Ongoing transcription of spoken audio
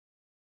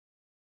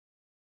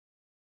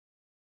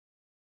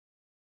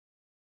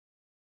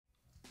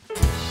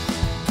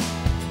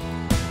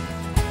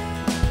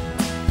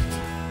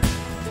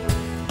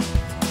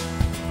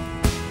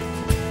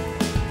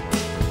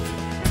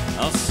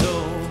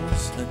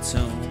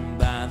atoned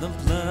by the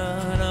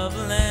blood of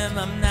the Lamb.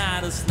 I'm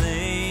not a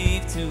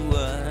slave to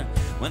what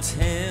once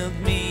held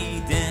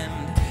me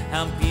damned.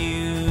 How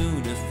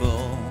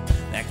beautiful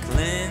that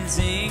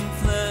cleansing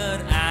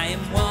flood. I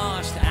am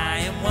washed, I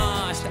am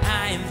washed,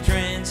 I am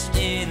drenched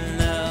in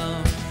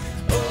love.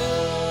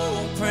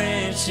 Oh,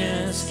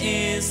 precious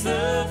is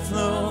the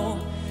flow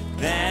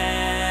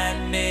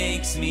that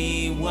makes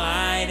me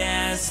white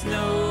as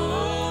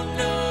snow.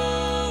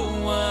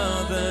 No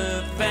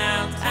other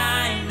fount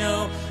I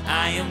know.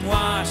 I am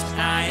washed,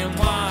 I am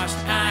washed,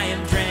 I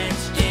am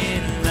drenched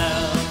in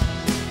love.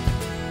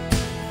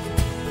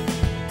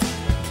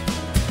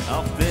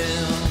 All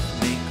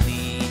filth made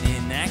clean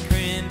in that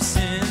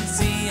crimson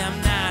sea.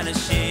 I'm not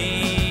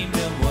ashamed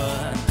of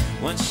what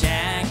once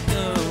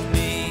shackled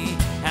me.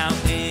 How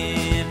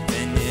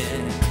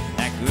infinite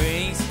that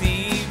grace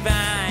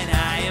divine.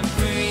 I am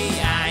free,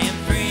 I am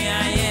free,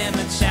 I am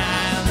a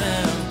child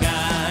of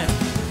God.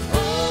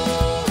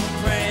 Oh,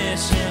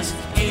 precious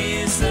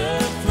is the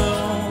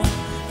flow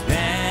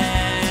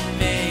that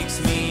makes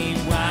me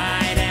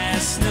white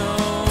as snow.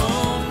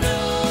 No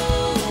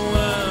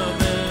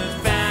other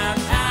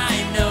fount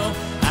I know.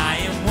 I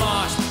am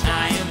washed,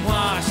 I am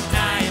washed,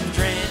 I am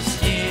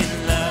drenched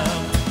in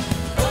love.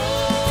 Oh,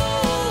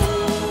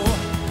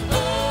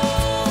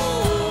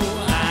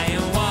 oh, I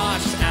am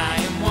washed, I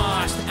am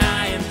washed,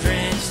 I am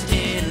drenched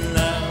in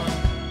love.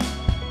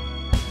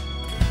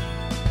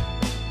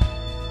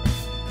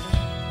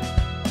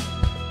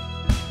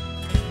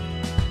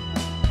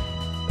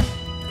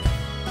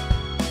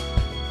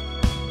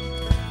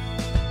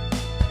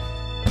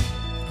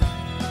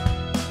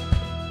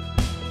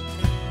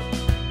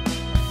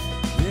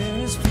 There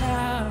is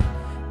power,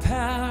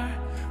 power,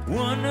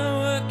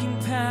 wonder-working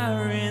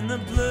power in the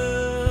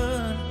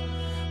blood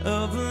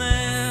of the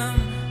Lamb.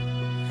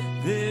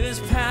 There is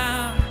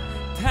power,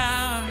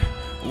 power,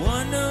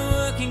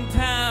 wonder-working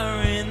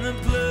power in the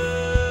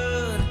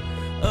blood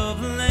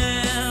of the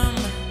Lamb.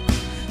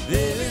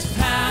 There is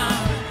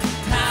power,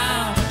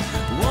 power,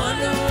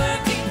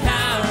 wonder-working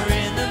power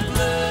in the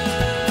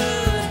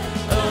blood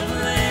of the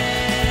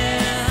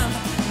Lamb.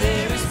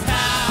 There is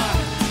power,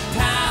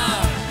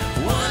 power,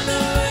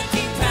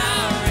 wonder-working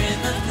power in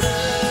the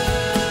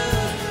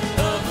blood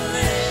of the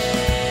Lamb.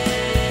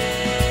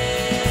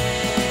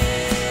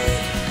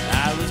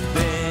 I was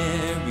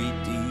buried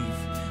deep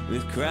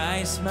with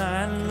Christ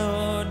my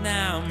Lord.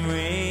 Now I'm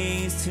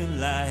raised to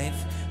life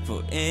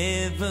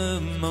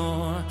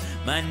forevermore.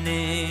 My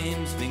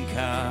name's been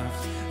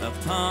carved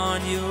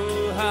upon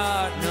your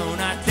heart. No,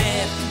 not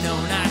death, no,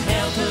 not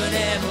hell could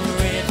ever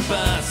rip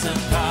us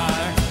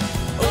apart.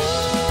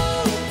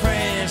 Oh,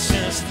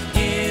 precious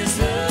is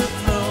the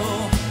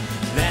flow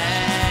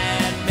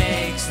that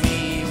makes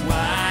me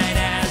white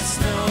as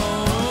snow.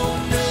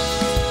 No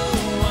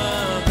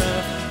other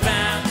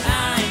fount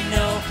I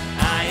know.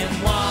 I am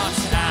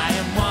washed, I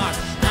am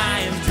washed, I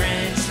am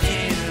drenched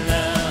in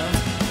love.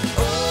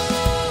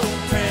 Oh,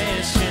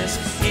 precious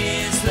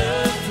is the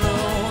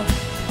flow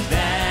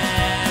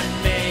that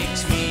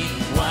makes me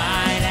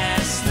white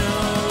as snow.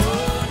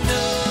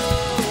 No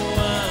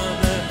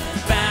other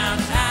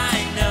fount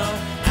I know.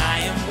 I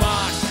am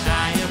washed,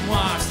 I am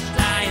washed,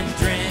 I am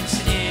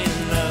drenched in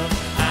love.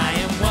 I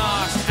am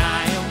washed,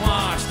 I am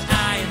washed,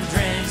 I am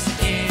drenched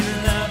in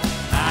love.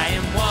 I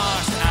am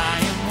washed, I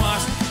am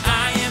washed,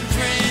 I am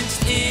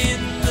drenched in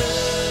love.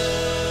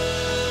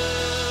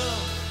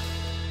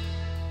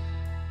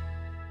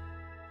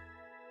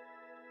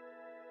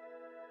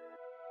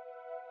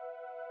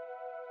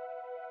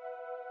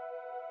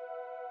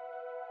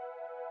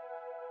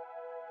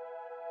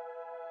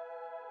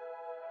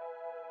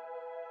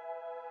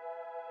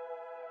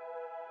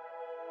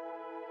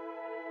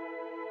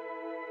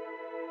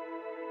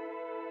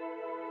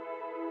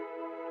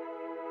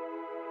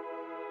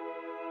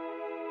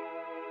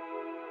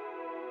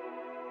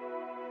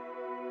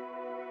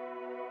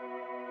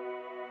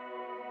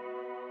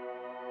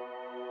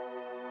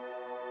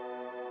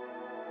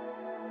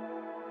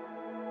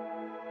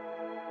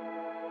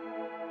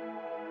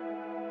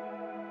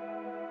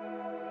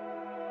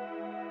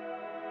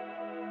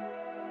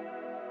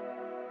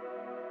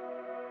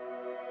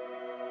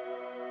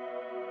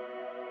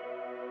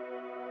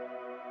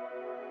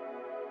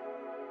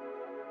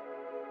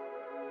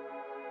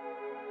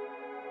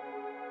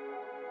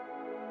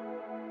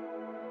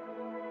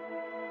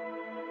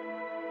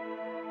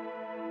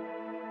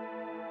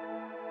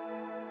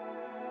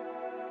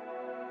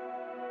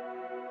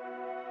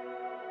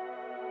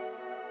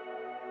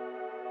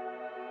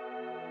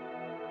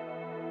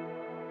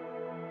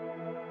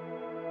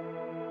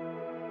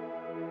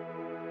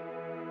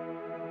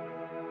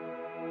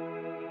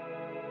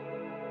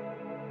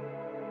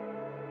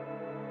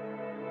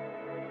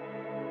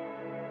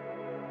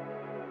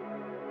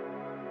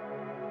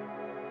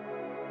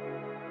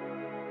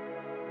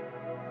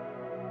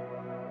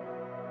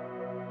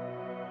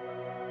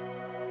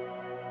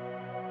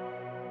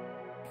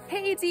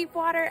 Hey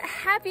Deepwater,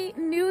 Happy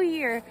New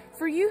Year!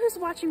 For you who's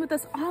watching with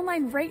us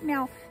online right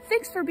now,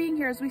 thanks for being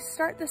here as we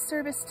start the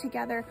service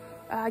together.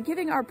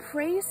 giving our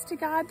praise to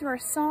God through our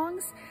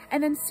songs,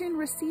 and then soon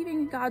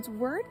receiving God's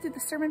word through the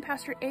sermon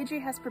Pastor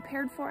AJ has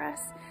prepared for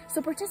us.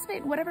 So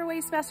participate in whatever way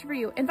is best for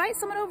you. Invite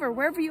someone over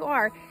wherever you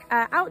are,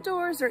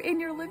 outdoors or in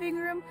your living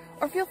room,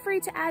 or feel free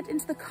to add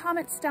into the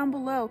comments down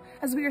below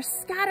as we are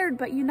scattered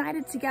but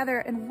united together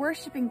and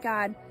worshiping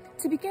God.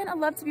 To begin, I'd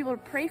love to be able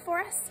to pray for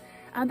us,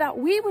 that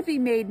we would be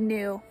made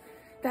new,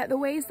 that the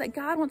ways that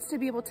God wants to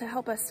be able to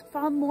help us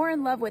fall more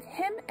in love with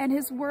Him and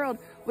His world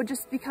would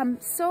just become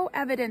so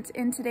evident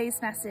in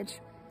today's message.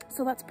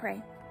 So let's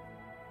pray.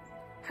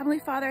 Heavenly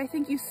Father, I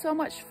thank you so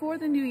much for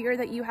the new year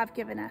that you have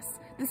given us.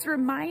 This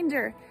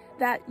reminder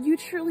that you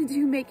truly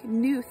do make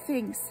new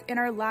things in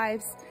our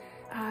lives,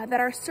 that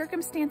our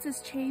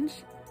circumstances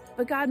change,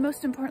 but God,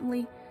 most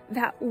importantly,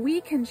 that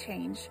we can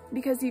change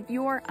because of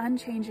your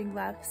unchanging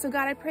love. So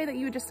God, I pray that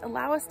you would just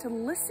allow us to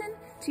listen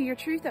to your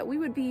truth, that we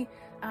would be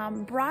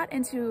brought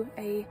into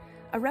a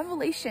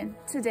revelation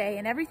today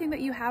and everything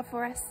that you have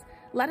for us.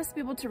 Let us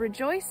be able to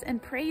rejoice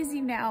and praise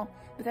you now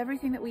with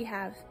everything that we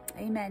have.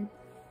 Amen.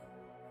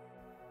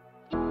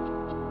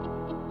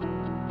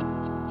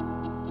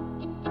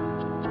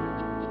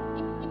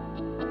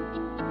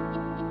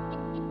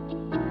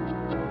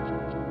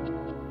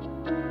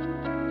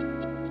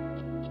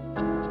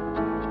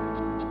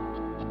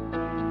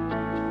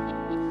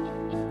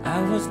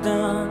 I was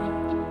done,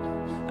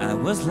 I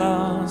was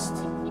lost,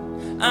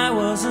 I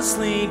was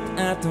asleep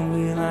at the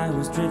wheel, I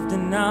was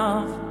drifting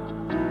off.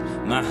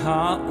 My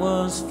heart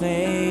was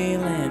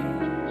failing,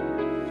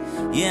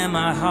 yeah,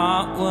 my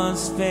heart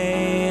was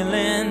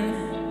failing.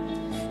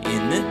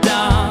 In the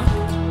dark,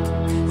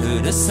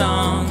 heard a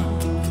song,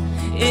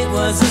 it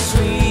was the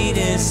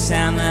sweetest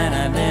sound that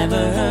I've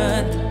ever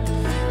heard.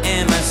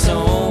 And my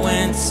soul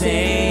went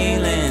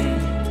sailing,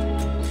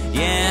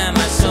 yeah,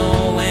 my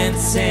soul went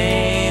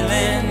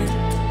sailing.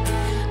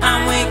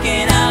 I'm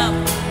waking up,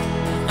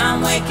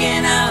 I'm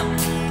waking up.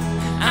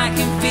 I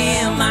can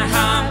feel my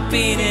heart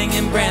beating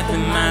and breath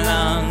in my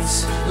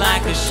lungs,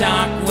 like a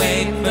shock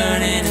wave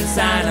burning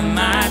inside of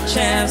my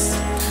chest.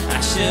 I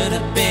should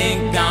have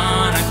been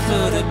gone, I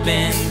could have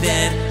been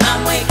dead.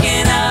 I'm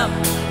waking up,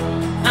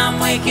 I'm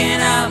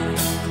waking up.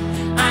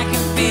 I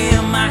can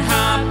feel my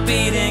heart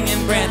beating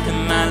and breath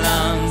in my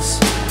lungs.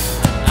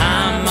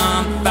 I'm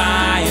on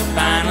fire,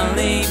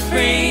 finally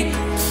free.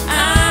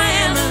 I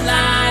am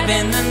alive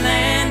in the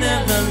land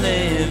of the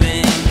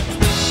living.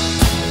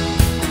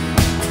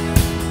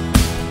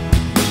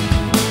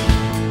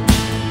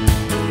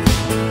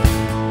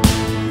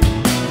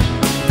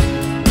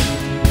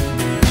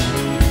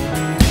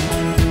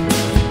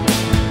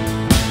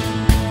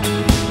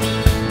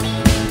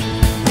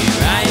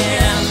 Here I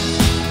am,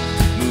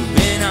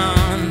 moving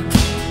on.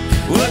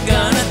 We're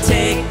gonna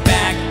take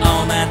back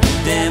all that the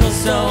devil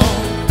stole.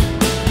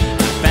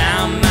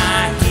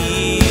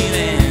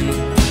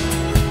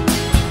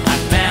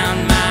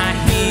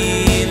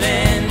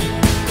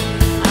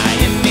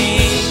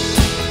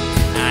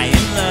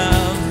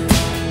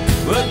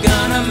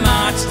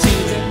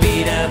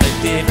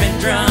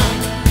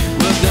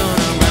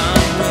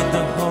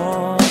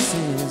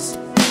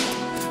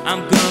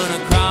 I'm gonna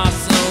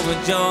cross over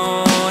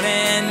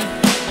Jordan.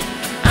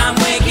 I'm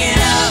waking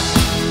up,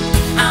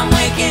 I'm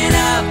waking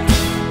up.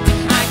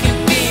 I can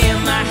feel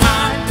my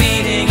heart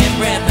beating and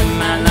breath in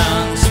my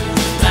lungs,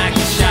 like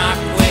a shock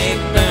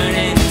wave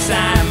burning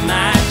inside of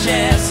my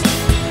chest.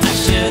 I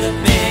should have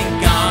been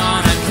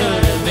gone, I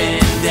could have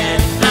been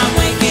dead. I'm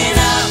waking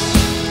up,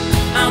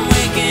 I'm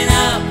waking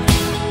up.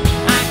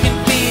 I can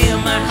feel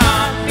my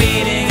heart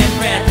beating and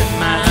breath in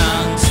my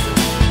lungs.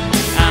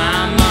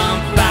 I'm on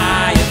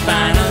fire,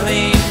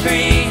 finally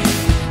free.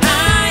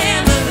 I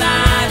am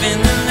alive in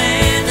the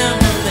land of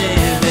the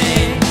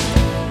living.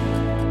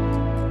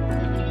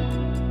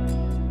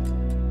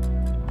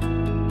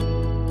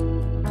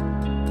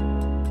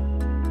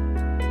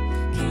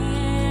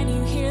 Can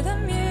you hear the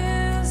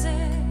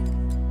music?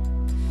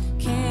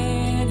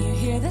 Can you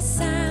hear the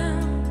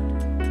sound?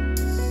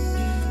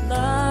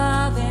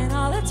 Love in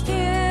all its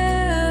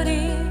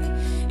beauty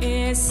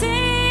is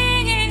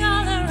singing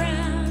all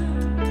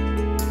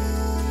around.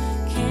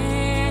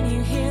 Can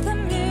you hear the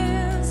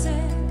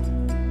music?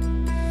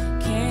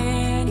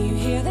 Can you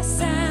hear the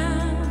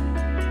sound?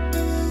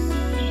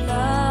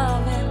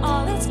 Love in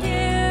all its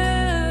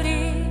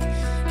beauty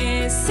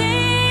is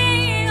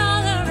singing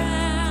all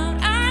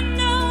around. I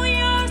know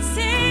you're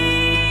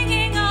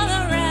singing all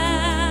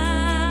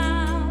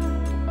around.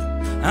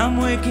 I'm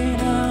waking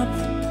up,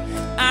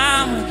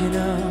 I'm waking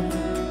up.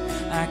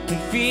 I can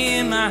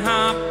feel my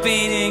heart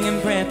beating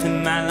and breath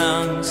in my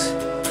lungs.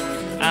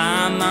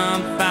 I'm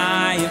on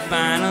fire,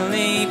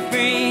 finally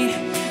free.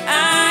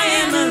 I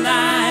am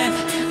alive,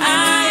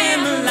 I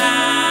am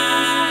alive.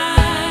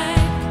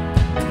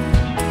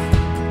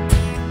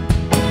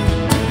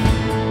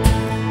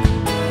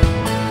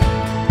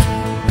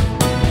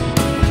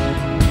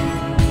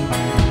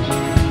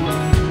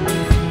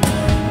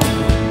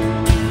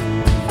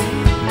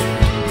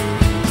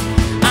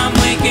 I'm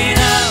waking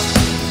up,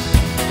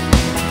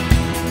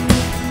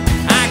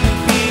 I can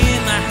feel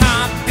my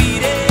heart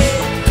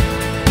beating.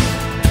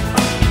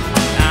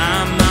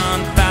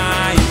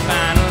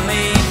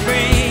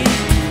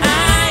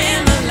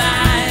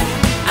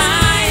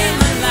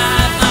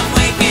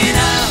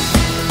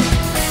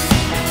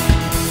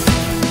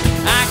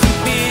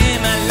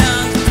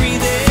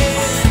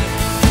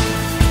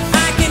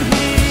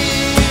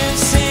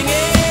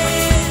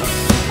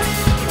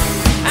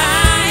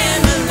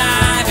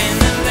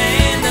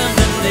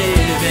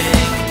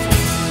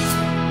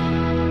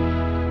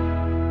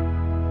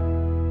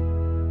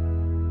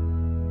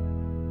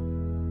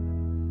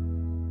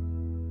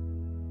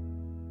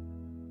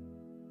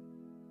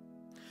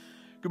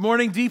 Good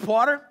morning,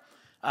 Deepwater.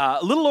 A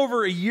little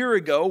over a year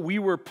ago, we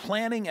were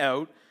planning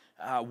out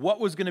what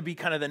was going to be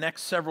kind of the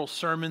next several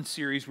sermon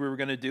series we were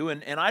going to do,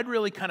 and I'd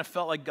really kind of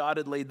felt like God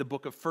had laid the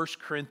book of 1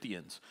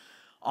 Corinthians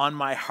on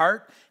my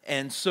heart,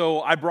 and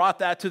so I brought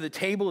that to the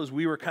table as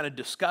we were kind of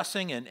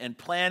discussing and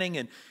planning,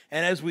 and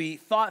as we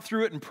thought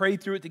through it and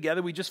prayed through it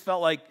together, we just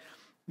felt like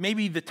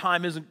maybe the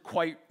time isn't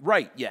quite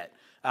right yet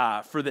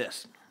for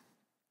this.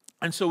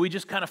 And so we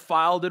just kind of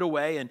filed it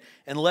away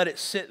and let it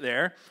sit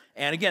there.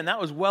 And again, that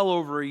was well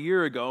over a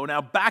year ago.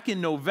 Now, back in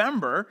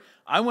November,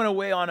 I went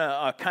away on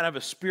a kind of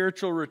a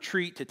spiritual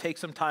retreat to take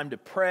some time to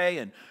pray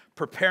and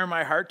prepare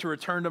my heart to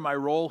return to my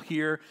role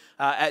here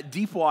at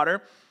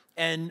Deepwater.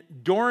 And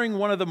during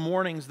one of the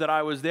mornings that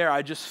I was there,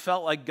 I just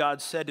felt like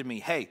God said to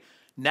me, hey,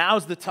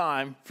 now's the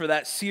time for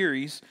that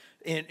series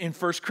in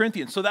 1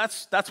 Corinthians. So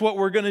that's what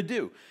we're going to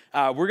do.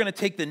 We're going to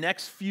take the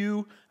next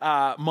few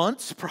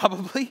months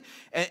probably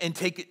and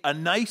take a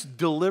nice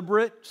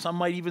deliberate, some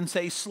might even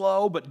say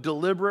slow, but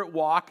deliberate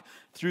walk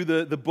through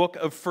the book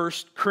of 1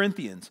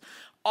 Corinthians.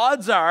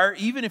 Odds are,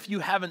 even if you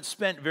haven't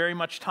spent very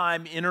much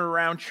time in or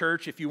around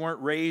church, if you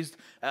weren't raised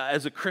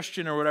as a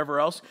Christian or whatever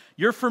else,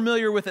 you're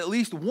familiar with at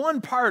least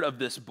one part of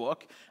this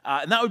book,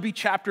 and that would be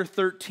chapter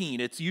 13.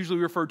 It's usually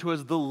referred to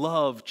as the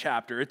love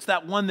chapter. It's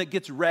that one that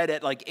gets read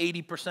at like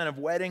 80% of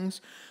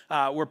weddings,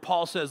 where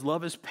Paul says,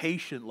 love is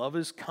patient, love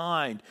is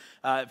kind.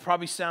 It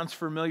probably sounds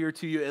familiar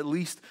to you at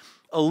least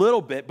a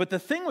little bit, but the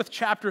thing with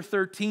chapter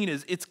 13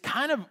 is it's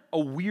kind of a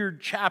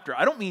weird chapter.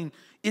 I don't mean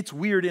it's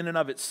weird in and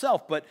of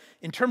itself, but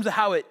in terms of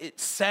how it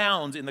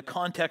sounds in the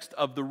context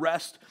of the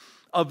rest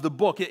of the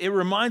book, it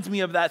reminds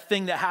me of that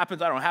thing that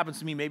happens, I don't know, happens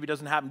to me, maybe it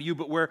doesn't happen to you,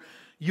 but where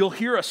you'll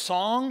hear a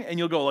song and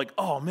you'll go like,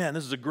 oh man,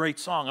 this is a great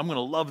song, I'm going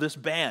to love this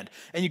band.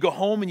 And you go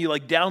home and you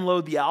like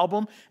download the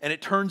album and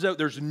it turns out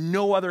there's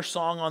no other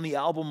song on the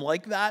album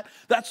like that.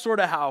 That's sort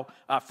of how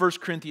 1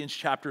 Corinthians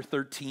chapter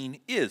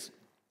 13 is.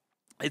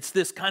 It's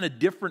this kind of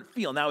different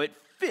feel. Now, it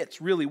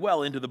fits really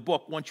well into the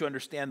book once you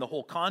understand the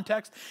whole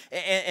context,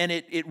 and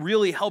it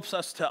really helps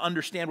us to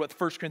understand what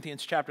 1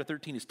 Corinthians chapter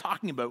 13 is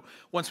talking about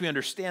once we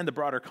understand the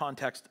broader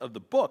context of the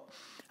book.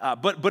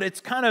 But it's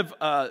kind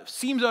of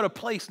seems out of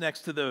place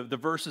next to the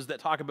verses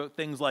that talk about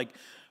things like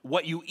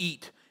what you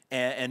eat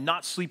and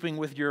not sleeping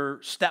with your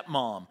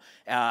stepmom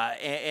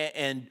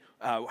and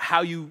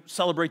how you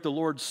celebrate the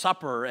Lord's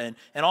Supper and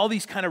all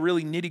these kind of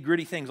really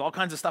nitty-gritty things, all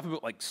kinds of stuff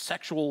about like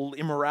sexual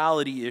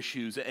immorality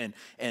issues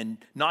and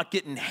not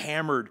getting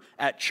hammered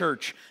at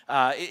church.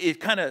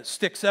 It kind of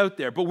sticks out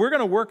there. But we're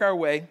going to work our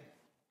way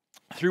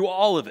through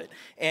all of it.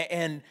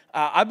 And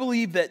I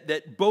believe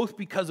that both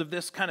because of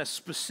this kind of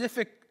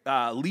specific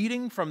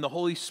leading from the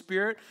Holy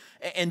Spirit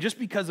and just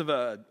because of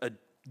a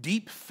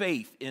deep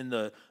faith in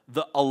the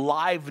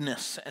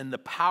aliveness and the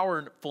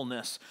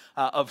powerfulness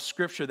of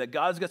Scripture, that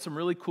God's got some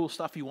really cool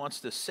stuff He wants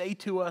to say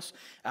to us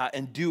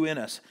and do in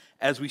us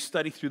as we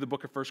study through the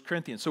book of 1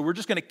 Corinthians. So we're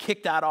just going to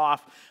kick that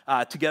off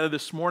together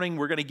this morning.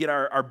 We're going to get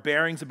our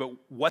bearings about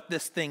what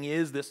this thing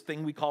is, this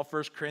thing we call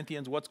 1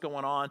 Corinthians, what's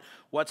going on,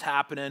 what's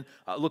happening,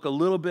 look a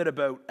little bit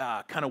about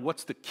kind of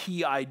what's the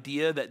key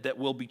idea that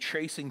we'll be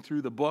tracing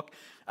through the book,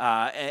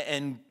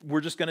 and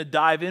we're just going to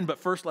dive in. But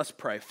first, let's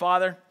pray.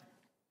 Father,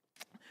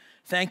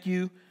 thank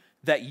you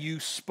that you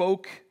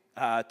spoke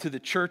to the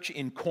church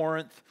in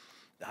Corinth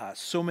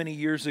so many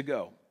years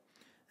ago.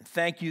 And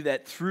thank you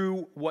that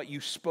through what you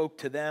spoke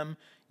to them,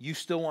 you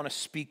still want to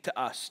speak to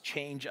us,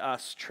 change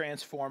us,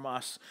 transform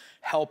us,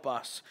 help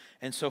us.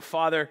 And so,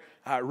 Father,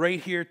 right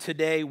here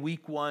today,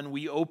 week one,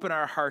 we open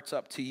our hearts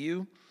up to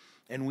you,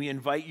 and we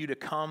invite you to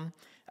come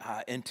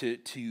and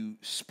to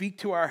speak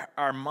to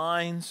our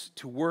minds,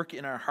 to work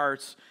in our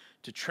hearts,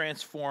 to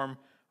transform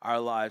our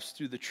lives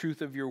through the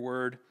truth of your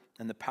word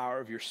and the power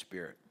of your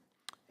Spirit.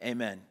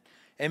 Amen.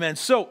 Amen.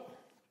 So,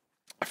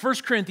 1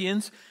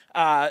 Corinthians,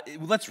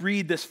 let's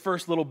read this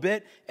first little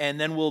bit, and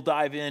then we'll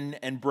dive in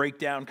and break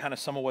down kind of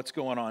some of what's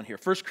going on here.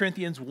 1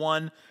 Corinthians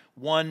 1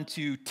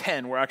 to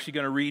 10, we're actually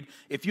going to read.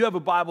 If you have a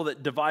Bible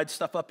that divides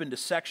stuff up into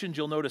sections,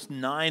 you'll notice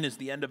 9 is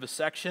the end of a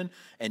section,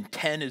 and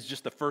 10 is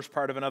just the first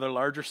part of another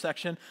larger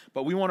section.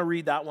 But we want to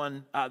read that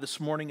one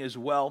this morning as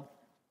well,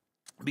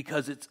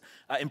 because it's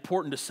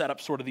important to set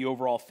up sort of the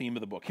overall theme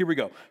of the book. Here we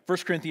go. 1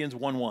 Corinthians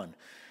 1:1.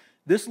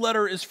 This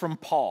letter is from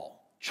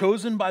Paul,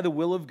 chosen by the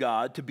will of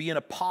God to be an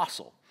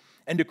apostle,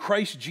 and to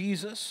Christ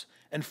Jesus,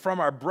 and from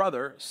our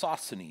brother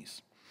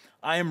Sosthenes.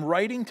 I am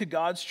writing to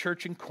God's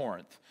church in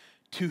Corinth,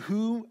 to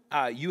whom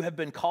you have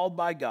been called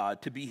by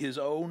God to be his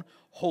own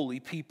holy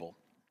people.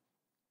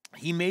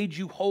 He made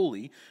you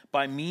holy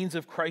by means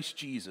of Christ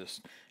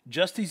Jesus,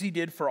 just as he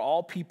did for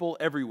all people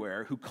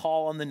everywhere who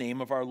call on the name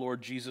of our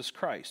Lord Jesus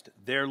Christ,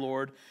 their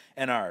Lord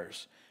and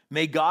ours.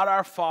 May God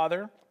our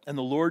Father and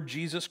the Lord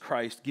Jesus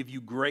Christ give you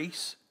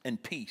grace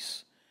and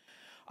peace.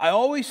 I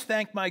always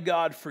thank my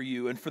God for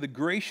you and for the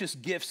gracious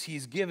gifts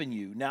he's given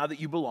you now that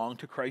you belong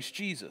to Christ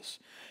Jesus.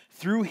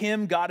 Through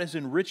him, God has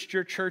enriched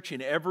your church in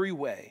every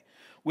way,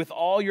 with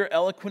all your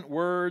eloquent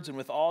words and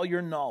with all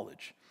your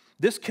knowledge.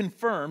 This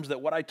confirms that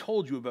what I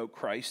told you about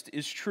Christ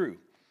is true.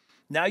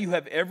 Now you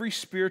have every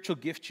spiritual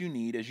gift you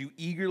need as you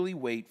eagerly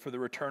wait for the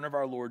return of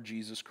our Lord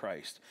Jesus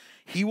Christ.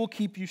 He will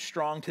keep you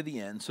strong to the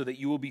end so that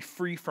you will be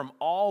free from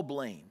all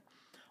blame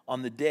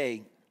on the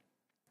day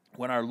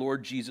when our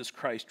Lord Jesus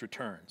Christ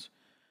returns.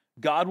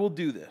 God will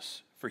do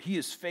this, for he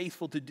is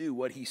faithful to do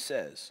what he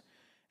says,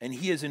 and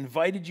he has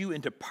invited you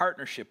into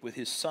partnership with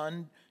his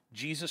Son,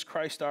 Jesus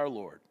Christ our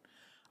Lord.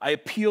 I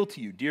appeal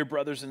to you, dear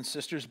brothers and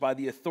sisters, by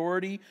the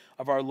authority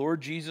of our Lord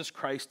Jesus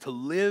Christ, to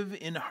live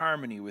in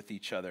harmony with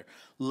each other.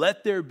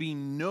 Let there be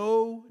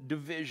no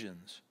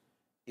divisions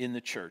in the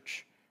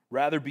church.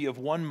 Rather, be of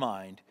one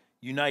mind,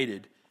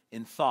 united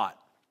in thought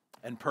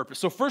and purpose.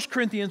 So 1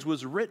 Corinthians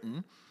was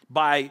written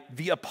by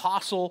the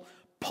Apostle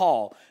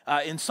Paul.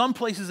 In some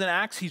places in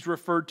Acts, he's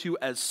referred to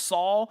as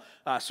Saul.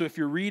 So if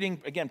you're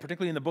reading, again,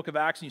 particularly in the book of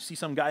Acts, and you see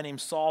some guy named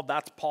Saul,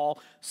 that's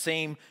Paul,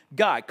 same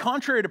guy.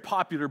 Contrary to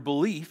popular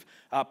belief,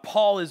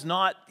 Paul is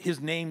not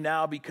his name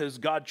now because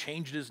God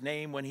changed his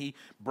name when he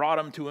brought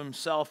him to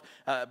himself.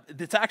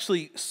 It's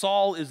actually,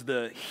 Saul is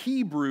the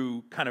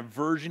Hebrew kind of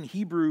version,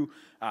 Hebrew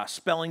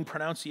spelling,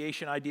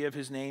 pronunciation idea of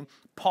his name.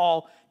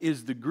 Paul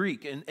is the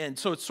Greek. And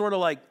so it's sort of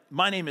like,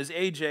 my name is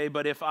AJ,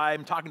 but if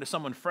I'm talking to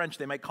someone French,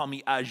 they might call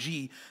me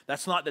Agi.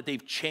 That's not that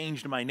they've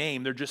changed my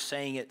name. They're just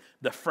saying it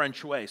the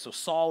French way. So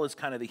Saul is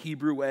kind of the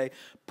Hebrew way.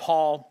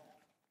 Paul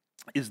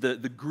is the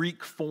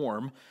Greek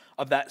form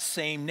of that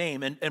same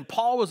name. And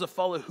Paul was a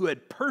fellow who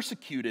had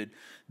persecuted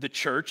the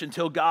church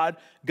until God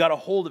got a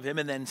hold of him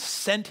and then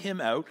sent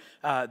him out.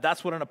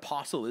 That's what an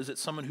apostle is.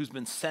 It's someone who's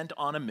been sent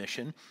on a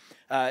mission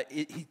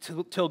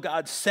till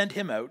God sent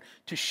him out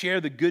to share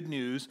the good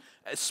news,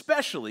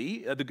 especially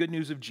the good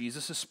news of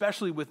Jesus,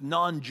 especially with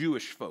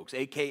non-Jewish folks,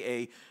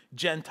 a.k.a.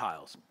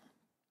 Gentiles.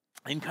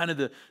 In kind of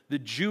the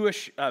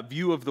Jewish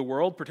view of the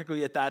world,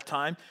 particularly at that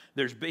time,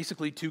 there's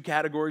basically two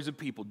categories of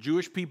people,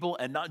 Jewish people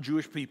and not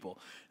Jewish people,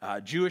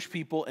 Jewish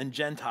people and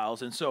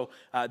Gentiles. And so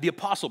the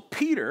Apostle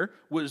Peter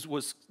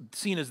was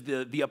seen as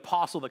the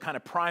apostle, the kind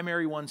of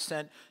primary one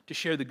sent to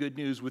share the good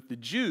news with the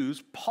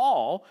Jews.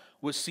 Paul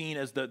was seen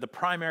as the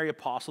primary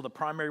apostle, the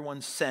primary one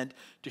sent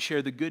to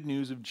share the good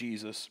news of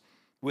Jesus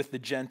with the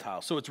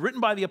Gentiles. So it's written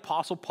by the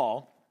Apostle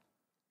Paul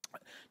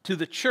to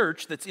the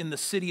church that's in the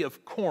city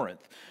of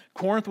Corinth.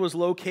 Corinth was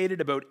located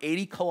about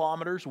 80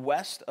 kilometers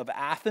west of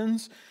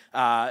Athens,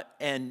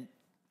 and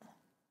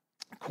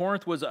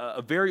Corinth was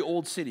a very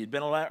old city. It had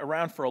been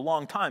around for a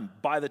long time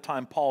by the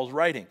time Paul's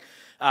writing.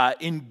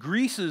 In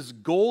Greece's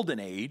golden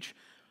age,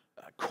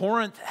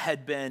 Corinth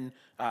had been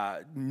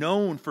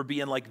known for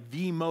being like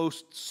the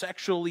most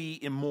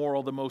sexually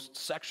immoral, the most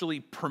sexually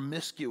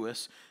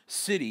promiscuous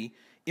city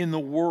in the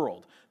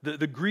world.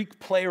 The Greek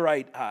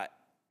playwright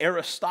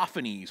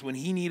Aristophanes, when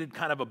he needed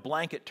kind of a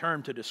blanket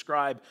term to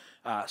describe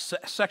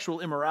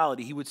sexual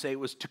immorality, he would say it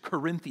was to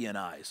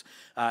Corinthianize.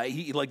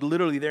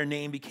 Literally their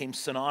name became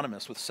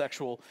synonymous with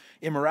sexual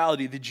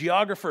immorality. The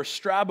geographer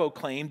Strabo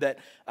claimed that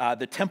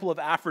the temple of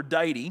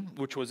Aphrodite,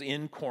 which was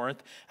in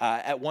Corinth,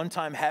 at one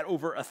time had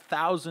over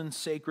 1,000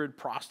 sacred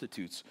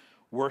prostitutes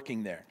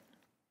working there.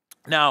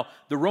 Now,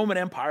 the Roman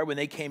Empire, when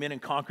they came in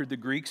and conquered the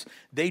Greeks,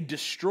 they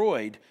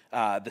destroyed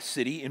the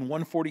city in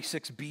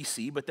 146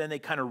 BC, but then they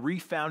kind of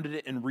refounded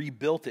it and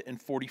rebuilt it in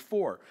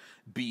 44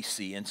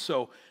 BC. And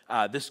so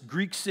this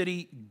Greek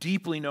city,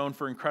 deeply known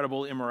for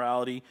incredible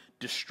immorality,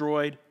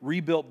 destroyed,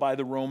 rebuilt by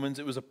the Romans.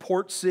 It was a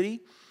port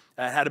city.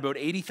 It had about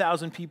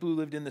 80,000 people who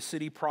lived in the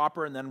city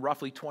proper, and then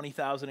roughly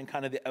 20,000 in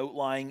kind of the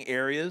outlying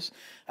areas.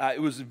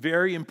 It was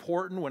very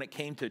important when it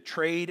came to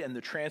trade and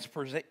the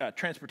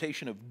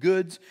transportation of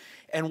goods.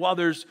 And while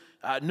there's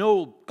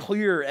no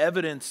clear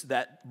evidence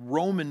that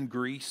Roman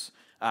Greece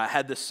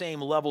had the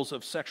same levels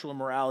of sexual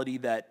immorality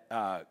that,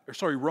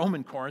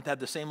 Roman Corinth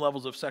had the same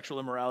levels of sexual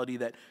immorality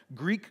that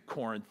Greek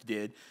Corinth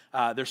did.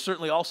 There's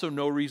certainly also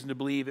no reason to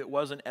believe it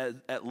wasn't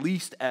at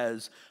least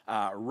as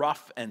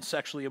rough and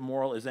sexually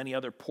immoral as any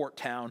other port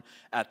town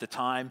at the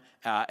time,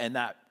 and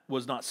that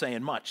was not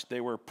saying much.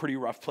 They were pretty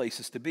rough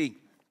places to be.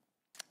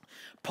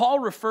 Paul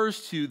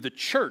refers to the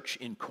church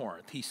in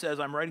Corinth. He says,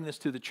 I'm writing this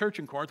to the church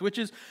in Corinth, which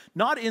is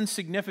not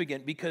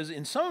insignificant because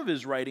in some of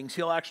his writings,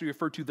 he'll actually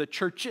refer to the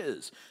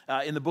churches.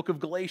 In the book of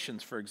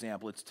Galatians, for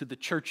example, it's to the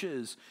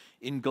churches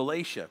in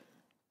Galatia.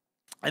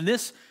 And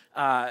this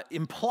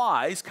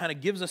implies, kind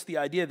of gives us the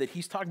idea that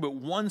he's talking about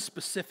one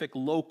specific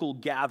local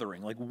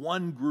gathering, like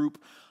one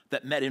group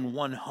that met in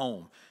one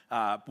home.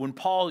 When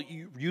Paul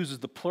uses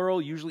the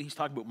plural, usually he's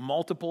talking about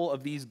multiple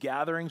of these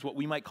gatherings, what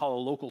we might call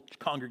a local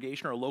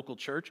congregation or a local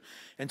church.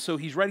 And so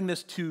he's writing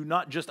this to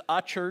not just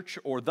a church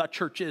or the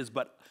churches,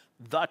 but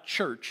the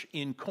church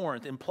in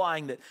Corinth,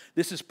 implying that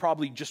this is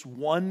probably just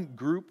one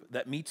group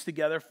that meets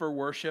together for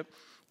worship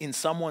in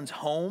someone's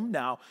home.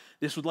 Now,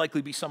 this would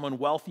likely be someone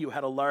wealthy who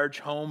had a large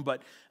home,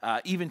 but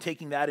even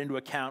taking that into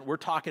account, we're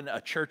talking a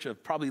church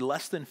of probably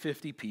less than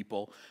 50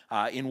 people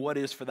in what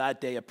is, for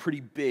that day, a pretty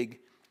big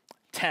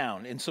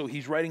town. And so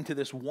he's writing to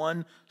this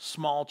one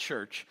small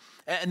church.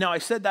 And now I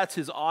said that's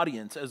his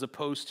audience as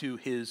opposed to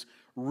his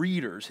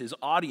readers. His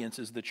audience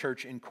is the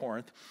church in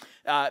Corinth,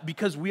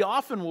 because we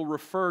often will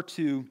refer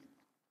to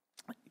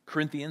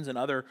Corinthians and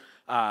other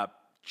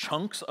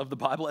chunks of the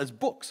Bible as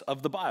books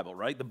of the Bible,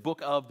 right? The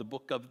book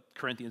of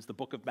Corinthians, the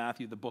book of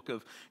Matthew, the book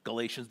of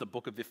Galatians, the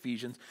book of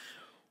Ephesians.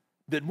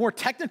 The more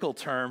technical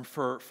term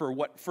for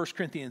what 1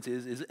 Corinthians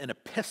is an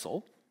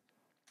epistle,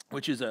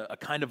 which is a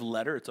kind of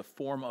letter. It's a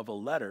form of a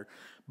letter,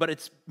 but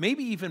it's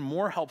maybe even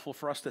more helpful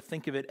for us to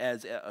think of it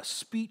as a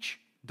speech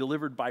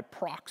delivered by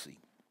proxy.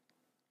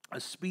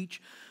 A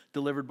speech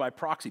delivered by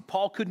proxy.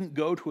 Paul couldn't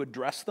go to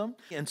address them,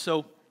 and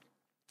so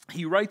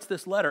he writes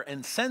this letter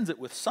and sends it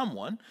with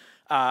someone.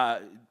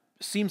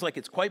 Seems like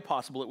it's quite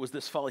possible it was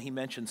this fellow he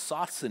mentioned,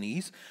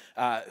 Sosthenes,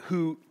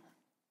 who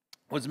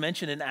was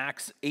mentioned in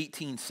Acts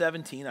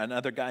 18:17,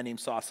 another guy named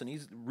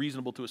Sosthenes,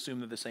 reasonable to assume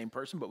they're the same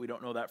person, but we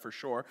don't know that for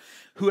sure,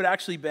 who had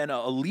actually been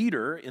a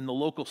leader in the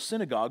local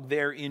synagogue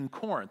there in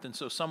Corinth. And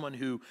so someone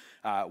who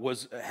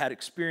had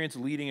experience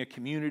leading a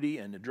community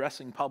and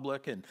addressing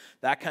public and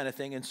that kind of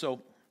thing. And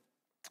so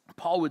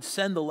Paul would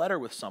send the letter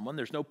with someone.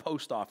 There's no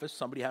post office.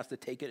 Somebody has to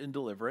take it and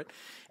deliver it.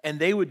 And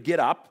they would get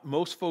up.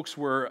 Most folks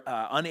were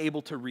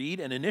unable to read,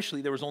 and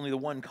initially there was only the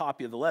one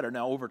copy of the letter.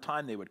 Now, over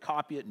time, they would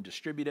copy it and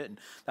distribute it, and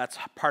that's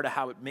part of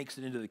how it makes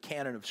it into the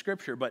canon of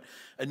Scripture. But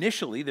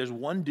initially, there's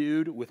one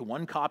dude with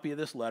one copy of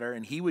this letter,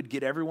 and he would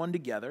get everyone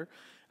together,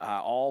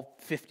 all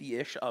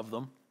 50-ish of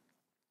them,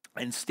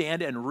 and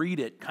stand and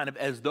read it kind of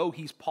as though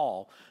he's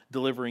Paul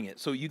delivering it.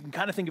 So you can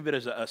kind of think of it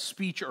as a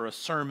speech or a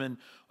sermon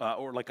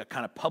or like a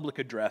kind of public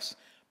address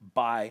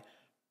by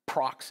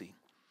proxy.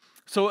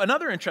 So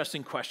another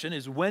interesting question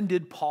is, when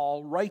did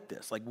Paul write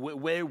this? Like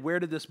where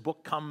did this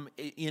book come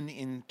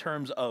in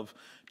terms of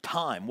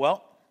time?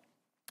 Well,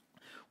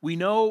 we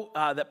know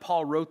that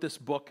Paul wrote this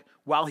book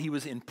while he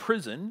was in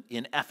prison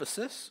in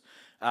Ephesus.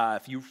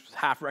 If you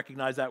half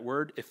recognize that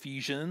word,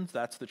 Ephesians,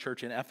 that's the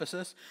church in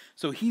Ephesus.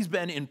 So he's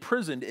been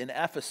imprisoned in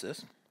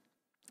Ephesus,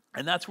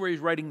 and that's where he's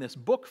writing this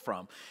book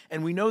from.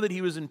 And we know that he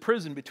was in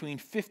prison between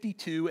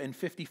 52 and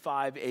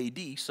 55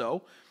 AD.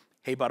 So,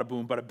 hey, bada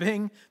boom, bada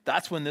bing,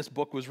 that's when this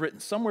book was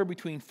written, somewhere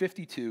between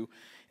 52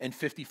 and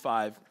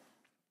 55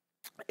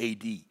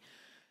 AD.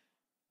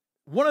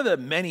 One of the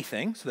many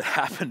things that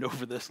happened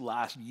over this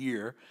last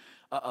year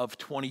of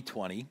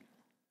 2020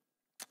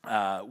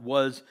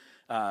 was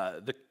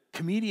the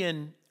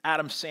comedian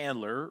Adam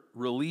Sandler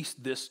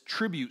released this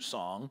tribute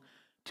song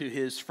to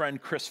his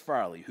friend Chris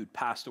Farley, who'd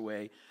passed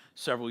away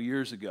several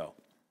years ago.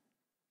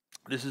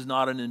 This is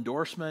not an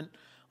endorsement.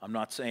 I'm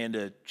not saying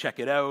to check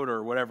it out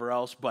or whatever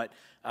else, but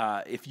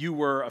if you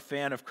were a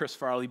fan of Chris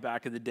Farley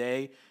back in the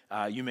day,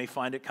 you may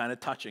find it kind of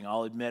touching.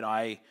 I'll admit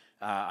I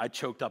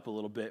choked up a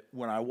little bit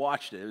when I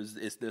watched it.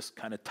 It's this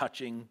kind of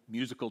touching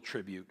musical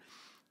tribute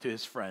to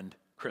his friend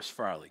Chris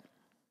Farley.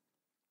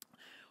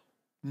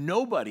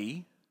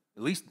 Nobody,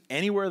 at least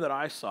anywhere that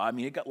I saw, I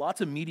mean, it got lots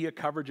of media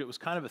coverage. It was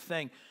kind of a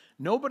thing.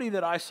 Nobody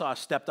that I saw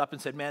stepped up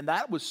and said, man,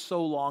 that was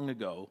so long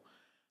ago.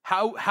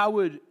 How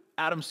would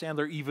Adam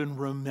Sandler even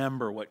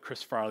remember what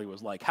Chris Farley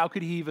was like? How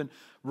could he even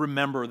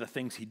remember the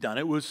things he'd done?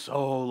 It was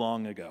so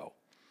long ago.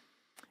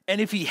 And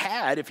if he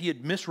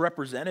had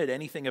misrepresented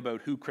anything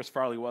about who Chris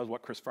Farley was,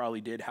 what Chris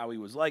Farley did, how he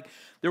was like,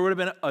 there would have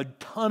been a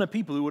ton of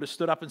people who would have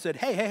stood up and said,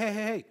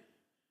 hey,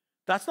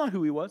 that's not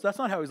who he was. That's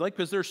not how he's like,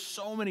 because there's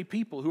so many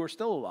people who are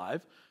still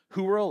alive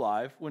who were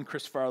alive when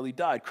Chris Farley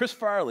died. Chris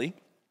Farley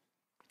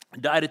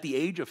died at the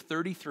age of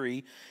 33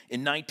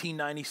 in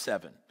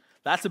 1997.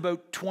 That's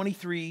about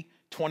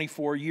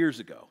 24 years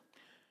ago.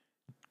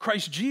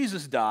 Christ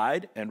Jesus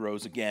died and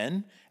rose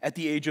again at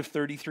the age of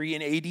 33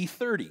 in AD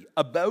 30,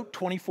 about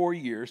 24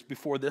 years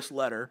before this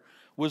letter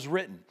was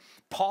written.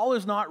 Paul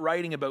is not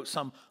writing about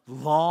some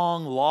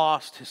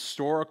long-lost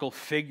historical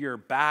figure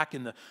back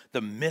in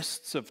the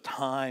mists of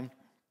time.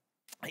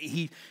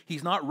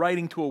 He's not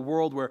writing to a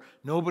world where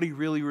nobody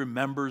really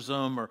remembers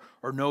him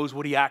or knows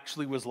what he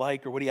actually was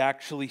like or what he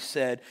actually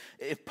said.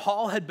 If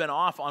Paul had been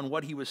off on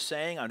what he was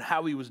saying, on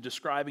how he was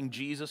describing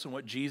Jesus and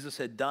what Jesus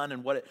had done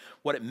and what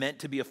it meant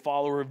to be a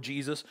follower of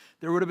Jesus,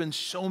 there would have been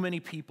so many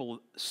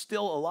people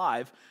still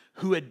alive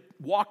who had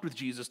walked with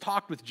Jesus,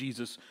 talked with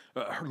Jesus,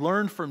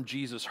 learned from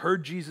Jesus,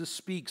 heard Jesus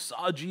speak,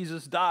 saw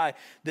Jesus die,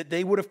 that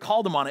they would have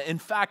called him on it. In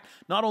fact,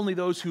 not only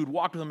those who'd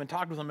walked with him and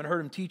talked with him and heard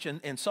him teach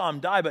and saw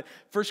him die, but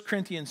 1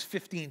 Corinthians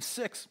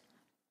 15:6,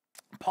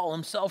 Paul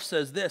himself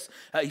says this.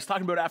 He's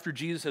talking about after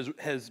Jesus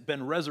has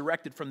been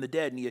resurrected from the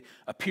dead, and he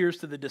appears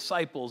to the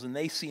disciples, and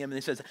they see him, and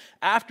he says,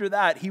 after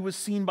that, he was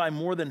seen by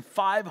more than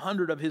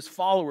 500 of his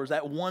followers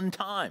at one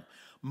time,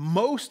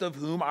 most of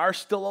whom are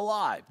still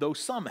alive, though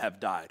some have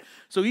died.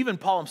 So even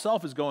Paul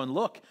himself is going,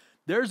 look,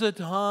 there's a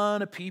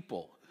ton of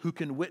people who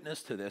can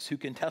witness to this, who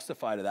can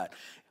testify to that.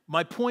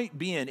 My point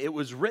being, it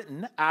was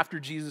written after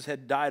Jesus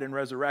had died and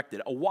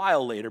resurrected, a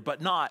while later,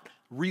 but not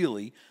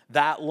really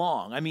that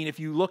long. I mean, if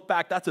you look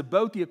back, that's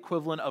about the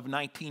equivalent of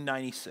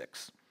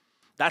 1996.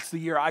 That's the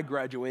year I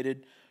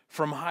graduated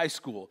from high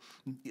school.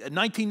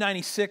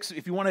 1996,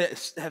 if you want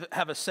to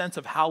have a sense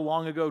of how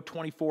long ago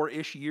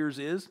 24-ish years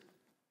is,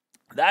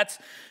 that's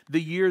the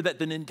year that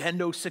the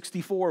Nintendo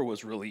 64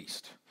 was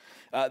released.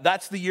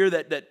 That's the year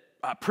that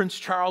Prince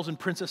Charles and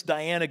Princess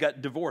Diana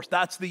got divorced.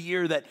 That's the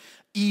year that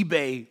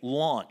eBay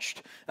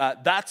launched.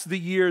 That's the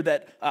year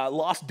that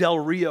Los Del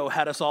Rio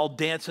had us all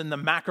dancing the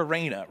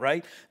Macarena,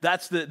 right?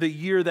 That's the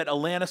year that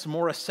Alanis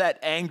Morissette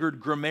angered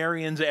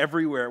grammarians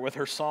everywhere with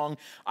her song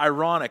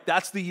Ironic.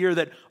 That's the year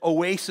that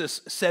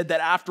Oasis said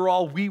that after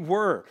all, we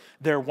were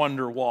their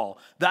Wonderwall.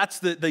 That's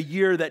the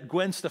year that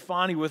Gwen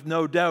Stefani, with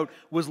No Doubt,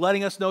 was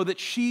letting us know that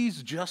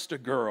she's just a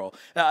girl.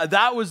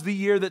 That was the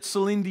year that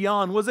Celine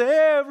Dion was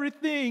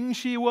everything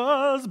she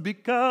was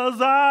because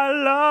I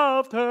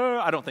loved her.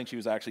 I don't think she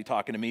was actually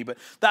talking to me, but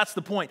that's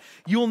the point.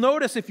 You'll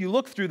notice if you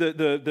look through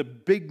the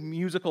big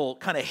musical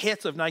kind of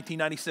hits of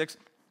 1996,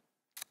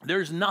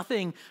 there's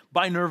nothing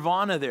by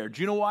Nirvana there.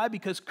 Do you know why?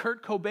 Because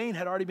Kurt Cobain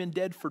had already been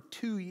dead for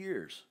 2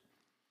 years.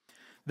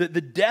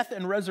 The death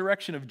and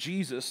resurrection of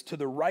Jesus to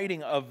the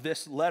writing of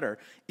this letter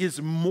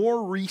is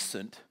more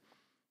recent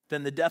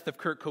than the death of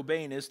Kurt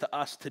Cobain is to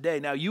us today.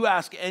 Now, you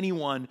ask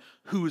anyone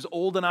who is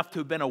old enough to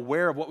have been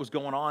aware of what was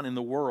going on in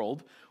the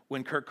world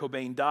when Kurt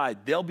Cobain died,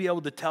 they'll be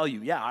able to tell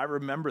you, yeah, I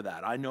remember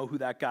that. I know who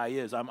that guy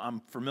is. I'm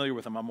familiar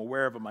with him. I'm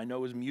aware of him. I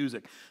know his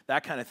music,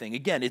 that kind of thing.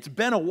 Again, it's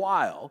been a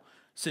while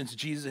since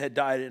Jesus had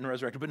died and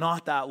resurrected, but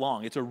not that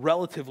long. It's a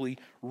relatively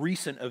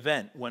recent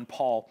event when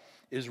Paul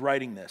is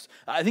writing this.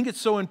 I think it's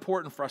so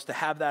important for us to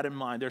have that in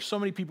mind. There's so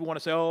many people who want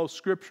to say, oh,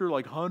 Scripture,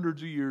 like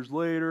hundreds of years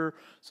later,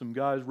 some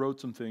guys wrote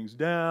some things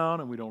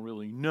down and we don't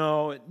really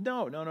know.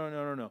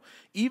 No.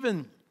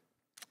 Even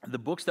the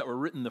books that were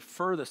written the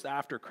furthest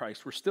after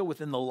Christ were still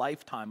within the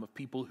lifetime of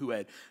people who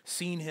had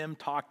seen him,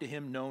 talked to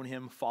him, known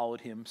him,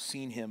 followed him,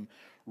 seen him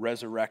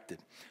resurrected.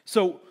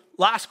 So,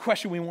 last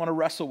question we want to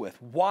wrestle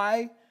with.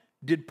 Why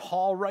did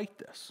Paul write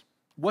this?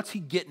 What's he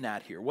getting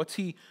at here? What's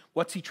he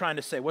trying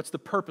to say? What's the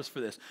purpose for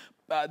this?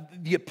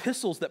 The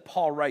epistles that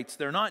Paul writes,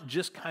 they're not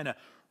just kind of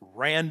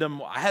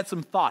random. I had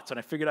some thoughts and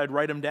I figured I'd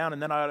write them down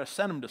and then I ought to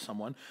send them to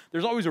someone.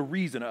 There's always a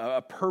reason,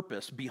 a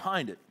purpose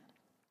behind it.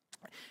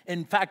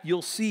 In fact,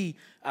 you'll see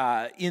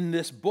in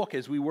this book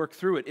as we work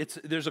through it,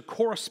 there's a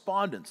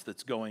correspondence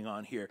that's going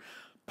on here.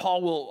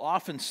 Paul will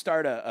often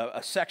start a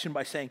section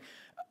by saying,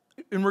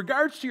 in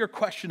regards to your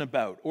question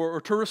about,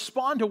 or to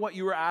respond to what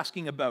you were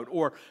asking about,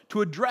 or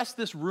to address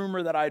this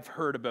rumor that I've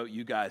heard about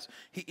you guys,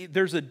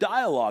 there's a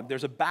dialogue,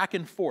 there's a back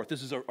and forth.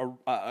 This is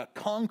a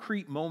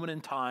concrete moment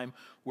in time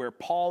where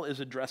Paul is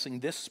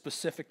addressing this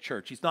specific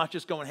church. He's not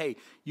just going, hey,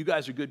 you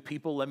guys are good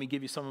people, let me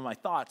give you some of my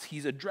thoughts.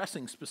 He's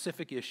addressing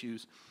specific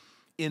issues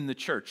in the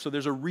church. So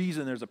there's a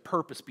reason, there's a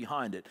purpose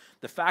behind it.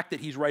 The fact that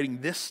he's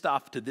writing this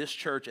stuff to this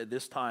church at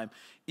this time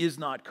is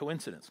not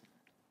coincidence.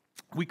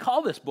 We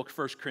call this book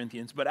 1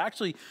 Corinthians, but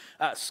actually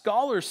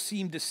scholars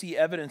seem to see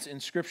evidence in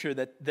Scripture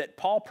that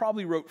Paul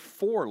probably wrote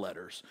 4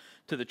 letters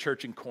to the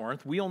church in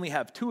Corinth. We only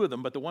have 2 of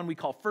them, but the one we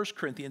call 1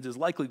 Corinthians is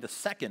likely the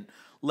second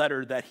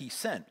letter that he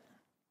sent.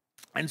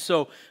 And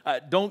so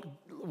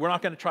we're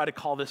not going to try to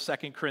call this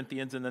 2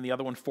 Corinthians and then the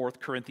other one 4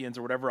 Corinthians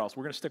or whatever else.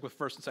 We're going to stick with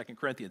 1 and 2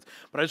 Corinthians.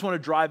 But I just want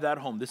to drive that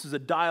home. This is a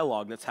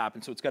dialogue that's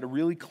happened, so it's got a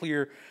really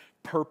clear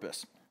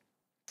purpose.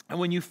 And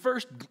when you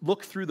first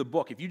look through the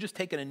book, if you just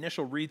take an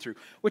initial read through,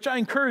 which I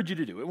encourage you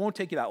to do, it won't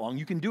take you that long.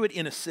 You can do it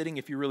in a sitting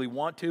if you really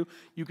want to.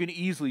 You can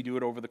easily do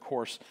it over the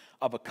course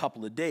of a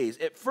couple of days.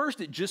 At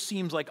first, it just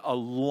seems like a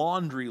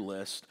laundry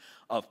list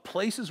of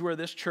places where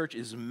this church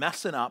is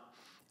messing up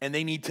and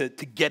they need to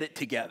get it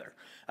together.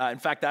 In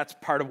fact, that's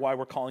part of why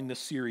we're calling this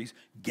series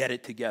Get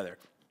It Together.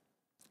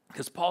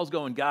 Because Paul's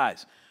going,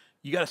 guys,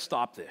 you got to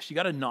stop this. You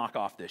got to knock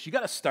off this. You got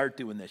to start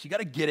doing this. You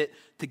got to get it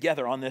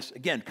together on this,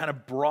 again, kind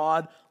of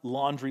broad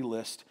laundry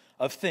list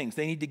of things.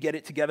 They need to get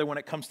it together when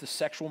it comes to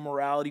sexual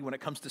morality, when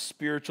it comes to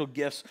spiritual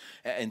gifts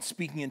and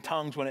speaking in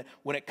tongues, when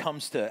it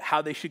comes to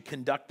how they should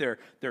conduct their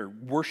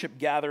worship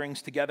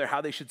gatherings together,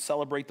 how they should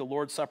celebrate the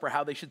Lord's Supper,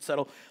 how they should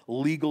settle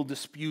legal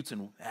disputes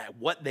and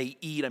what they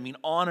eat. I mean,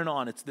 on and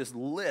on. It's this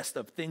list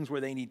of things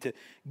where they need to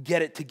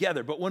get it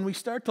together. But when we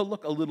start to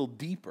look a little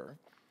deeper,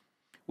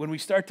 when we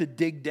start to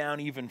dig down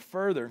even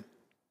further,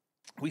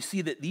 we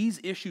see that these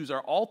issues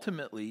are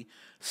ultimately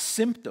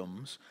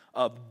symptoms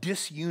of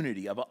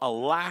disunity, of a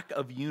lack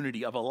of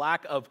unity, of a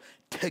lack of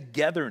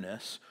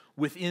togetherness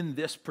within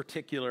this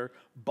particular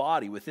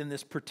body, within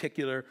this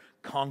particular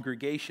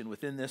congregation,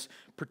 within this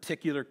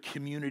particular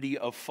community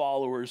of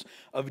followers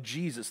of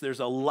Jesus.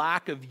 There's a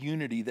lack of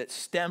unity that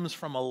stems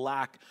from a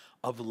lack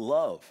of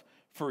love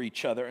for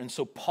each other. And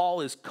so Paul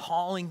is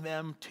calling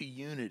them to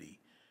unity.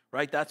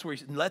 Right? That's where he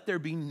said, let there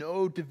be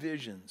no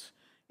divisions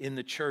in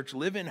the church.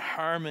 Live in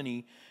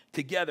harmony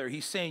together.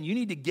 He's saying you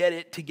need to get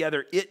it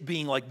together, it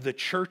being like the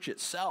church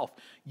itself.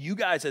 You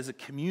guys as a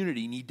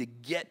community need to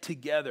get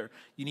together.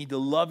 You need to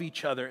love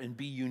each other and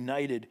be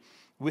united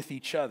with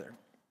each other.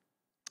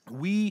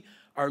 We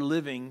are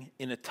living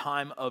in a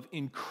time of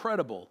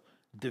incredible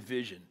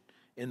division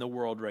in the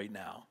world right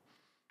now.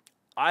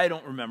 I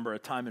don't remember a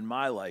time in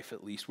my life,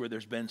 at least, where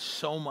there's been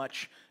so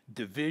much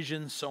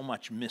division, so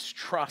much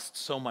mistrust,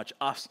 so much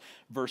us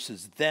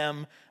versus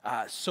them,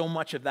 so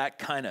much of that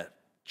kind of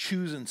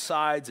choosing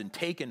sides and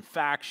taking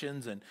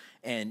factions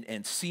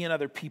and seeing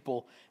other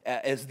people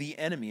as the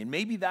enemy. And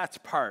maybe that's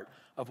part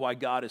of why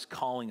God is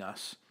calling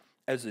us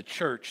as a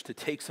church to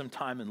take some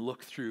time and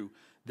look through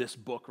this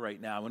book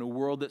right now. In a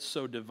world that's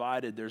so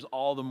divided, there's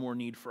all the more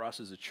need for us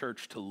as a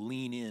church to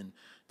lean in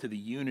to the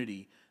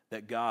unity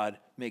that God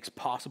makes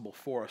possible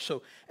for us.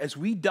 So as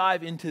we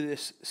dive into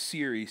this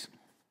series,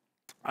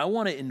 I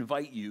want to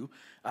invite you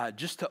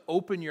just to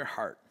open your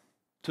heart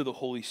to the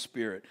Holy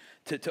Spirit,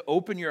 to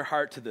open your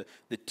heart to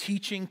the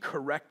teaching,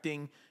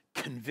 correcting,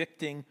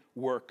 convicting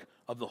work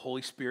of the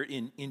Holy Spirit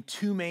in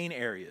two main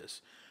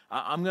areas.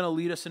 I'm going to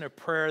lead us in a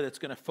prayer that's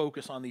going to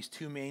focus on these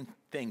two main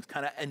things,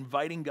 kind of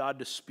inviting God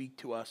to speak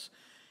to us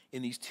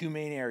in these two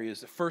main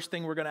areas. The first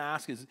thing we're going to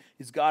ask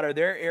is God, are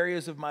there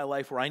areas of my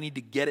life where I need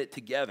to get it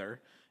together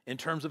in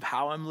terms of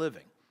how I'm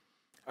living?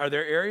 Are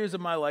there areas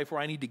of my life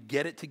where I need to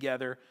get it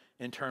together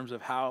in terms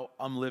of how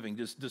I'm living?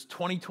 Does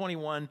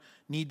 2021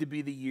 need to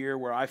be the year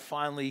where I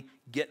finally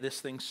get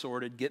this thing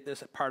sorted, get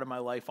this part of my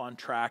life on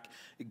track,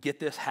 get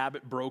this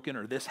habit broken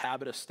or this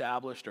habit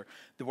established, or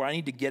where I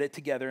need to get it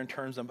together in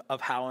terms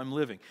of how I'm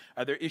living?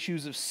 Are there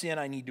issues of sin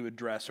I need to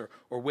address,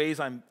 or ways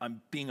I'm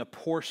being a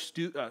poor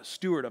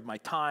steward of my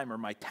time or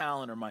my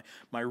talent or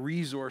my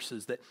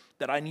resources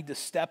that I need to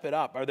step it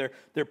up? Are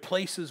there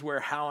places where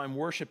how I'm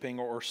worshiping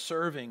or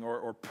serving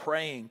or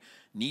praying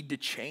need to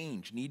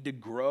change, need to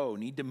grow,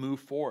 need to move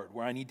forward,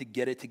 where I need to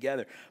get it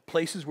together?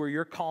 Places where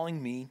you're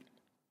calling me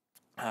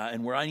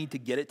and where I need to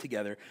get it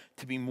together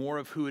to be more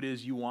of who it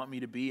is you want me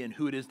to be and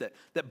who it is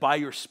that by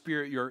your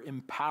Spirit you're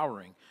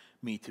empowering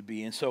me to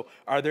be. And so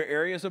are there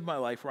areas of my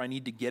life where I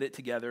need to get it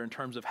together in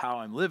terms of how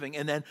I'm living?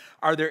 And then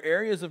are there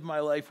areas of my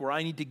life where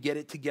I need to get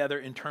it together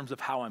in terms of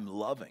how I'm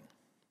loving?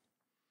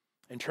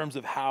 In terms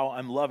of how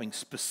I'm loving,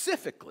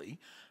 specifically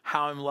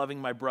how I'm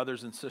loving my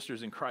brothers and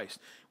sisters in Christ.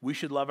 We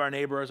should love our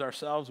neighbor as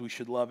ourselves. We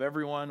should love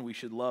everyone. We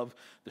should love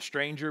the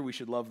stranger. We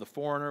should love the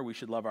foreigner. We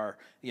should love our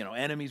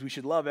enemies. We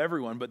should love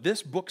everyone. But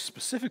this book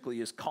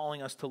specifically is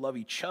calling us to love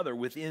each other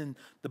within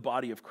the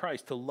body of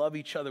Christ, to love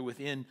each other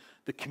within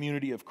the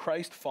community of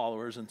Christ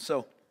followers. And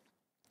so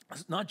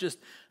it's not just,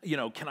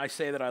 can I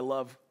say that I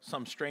love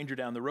some stranger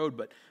down the road,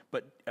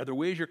 but are there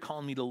ways you're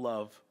calling me to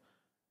love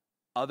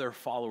other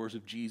followers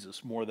of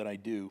Jesus more than I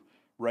do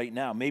right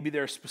now? Maybe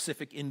there are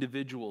specific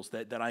individuals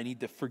that I need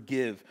to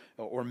forgive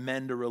or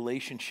mend a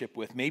relationship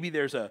with. Maybe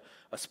there's a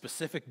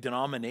specific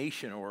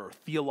denomination or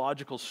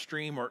theological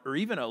stream or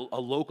even a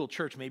local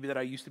church maybe that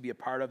I used to be a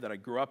part of, that I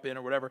grew up in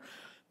or whatever,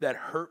 that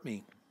hurt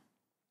me.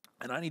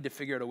 And I need to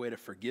figure out a way to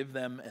forgive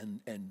them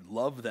and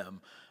love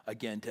them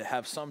again, to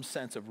have some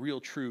sense of real,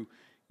 true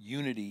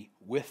unity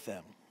with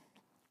them.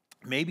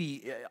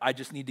 Maybe I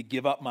just need to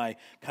give up my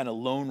kind of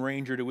lone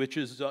ranger to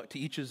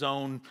each his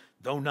own,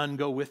 though none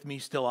go with me,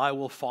 still I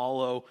will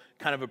follow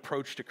kind of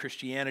approach to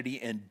Christianity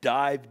and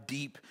dive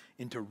deep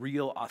into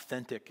real,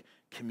 authentic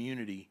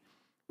community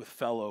with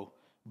fellow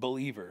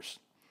believers.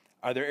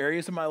 Are there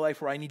areas of my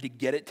life where I need to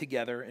get it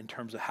together in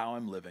terms of how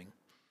I'm living?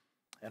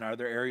 And are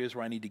there areas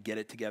where I need to get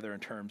it together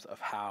in terms of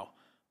how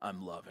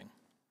I'm loving?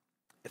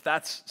 If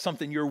that's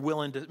something you're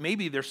willing to,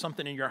 maybe there's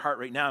something in your heart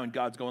right now and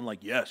God's going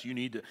like, yes, you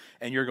need to,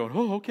 and you're going,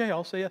 oh, okay,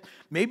 I'll say it.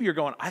 Maybe you're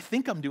going, I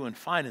think I'm doing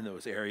fine in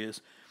those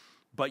areas,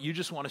 but you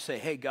just want to say,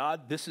 hey,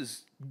 God, this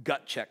is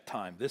gut check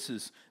time. This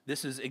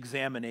is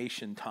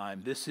examination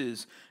time. This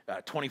is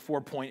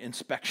 24-point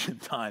inspection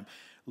time.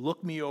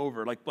 Look me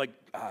over, like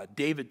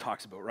David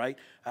talks about, right?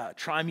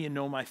 Try me and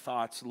know my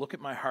thoughts. Look at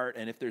my heart,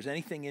 and if there's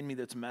anything in me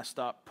that's messed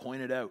up,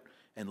 point it out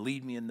and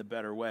lead me in the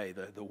better way,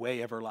 the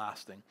way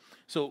everlasting.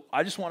 So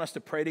I just want us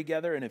to pray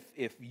together, and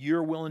if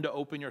you're willing to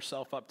open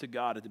yourself up to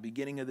God at the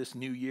beginning of this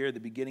new year, the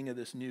beginning of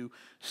this new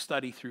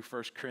study through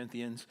 1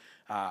 Corinthians,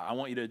 I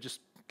want you to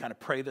just kind of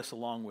pray this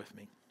along with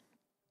me.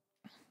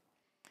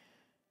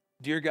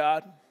 Dear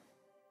God,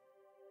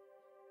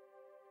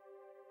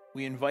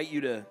 we invite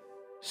you to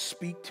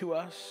speak to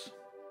us,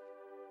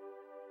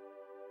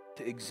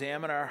 to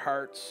examine our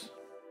hearts,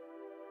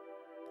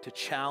 to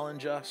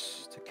challenge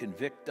us, to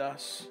convict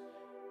us,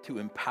 to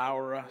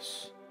empower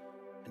us,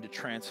 and to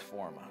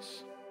transform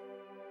us.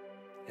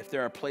 If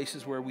there are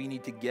places where we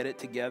need to get it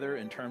together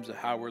in terms of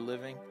how we're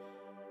living,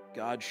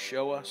 God,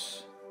 show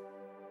us.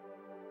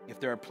 If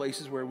there are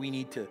places where we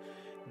need to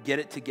get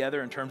it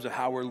together in terms of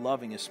how we're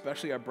loving,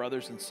 especially our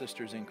brothers and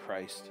sisters in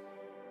Christ,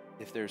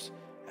 if there's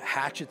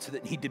hatchets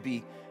that need to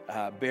be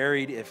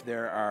buried, if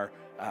there are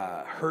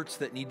hurts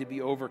that need to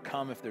be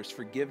overcome, if there's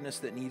forgiveness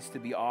that needs to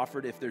be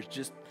offered, if there's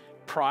just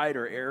pride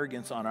or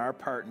arrogance on our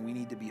part and we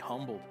need to be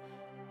humbled,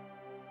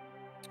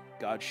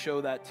 God, show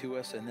that to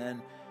us, and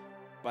then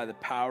by the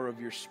power of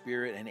your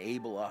Spirit,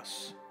 enable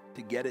us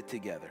to get it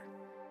together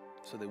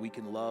so that we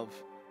can love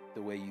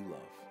the way you love.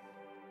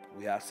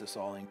 We ask this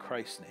all in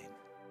Christ's name.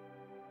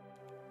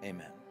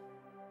 Amen.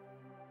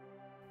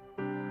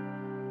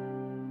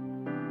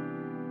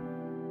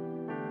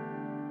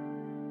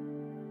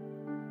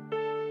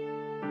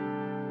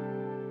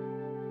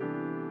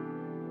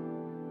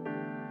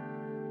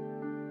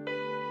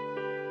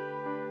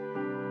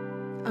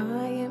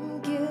 I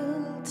am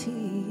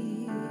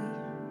guilty,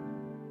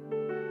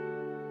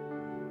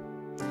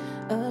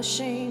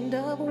 ashamed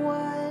of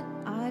what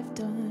I've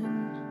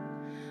done,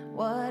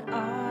 what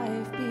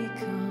I've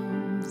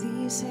become.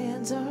 These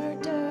hands are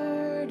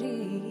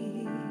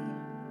dirty.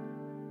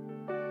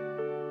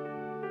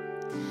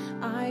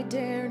 I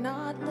dare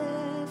not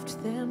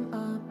lift them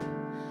up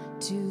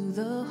to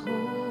the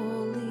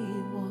Holy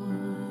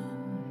One.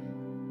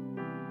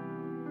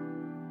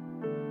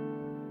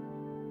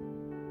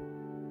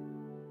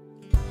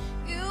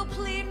 You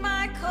plead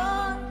my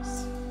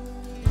cause,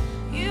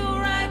 you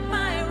right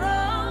my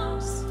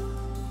wrongs,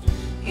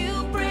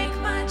 you break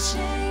my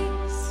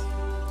chains,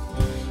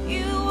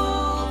 you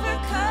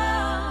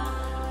overcome,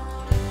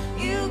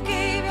 you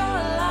gave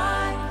your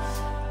life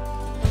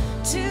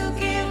to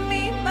give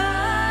me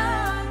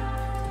mine.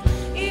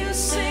 You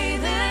say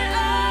that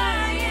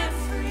I am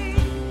free.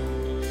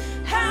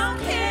 How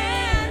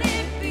can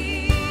it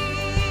be?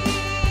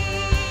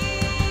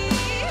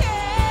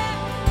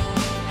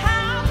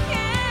 How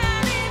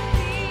can it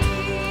be?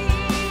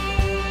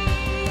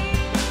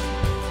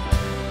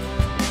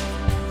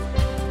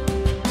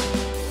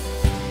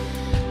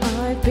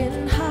 I've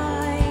been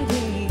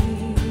hiding,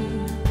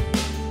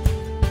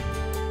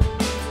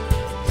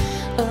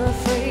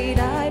 afraid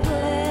I've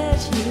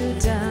let you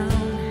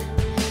down,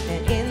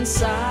 and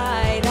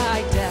inside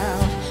I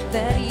doubt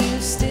that you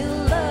still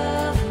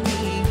love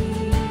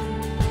me.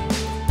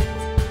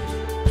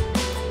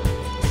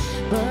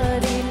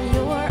 But in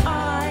your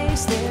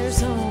eyes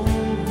there's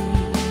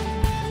only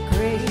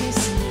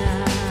grace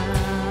now.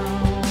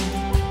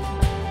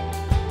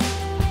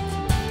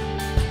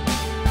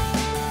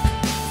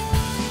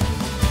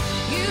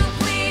 You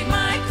plead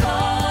my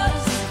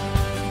cause,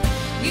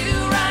 you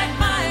right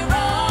my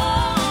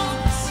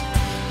wrongs,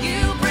 you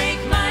break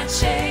my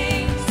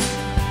chains,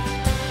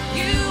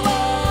 you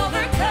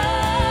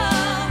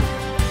overcome,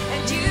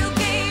 and you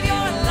gave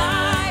your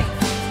life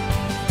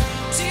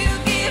to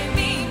give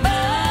me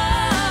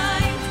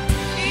mine.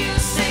 You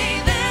say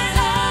that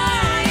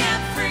I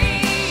am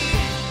free.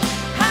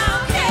 How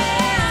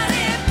can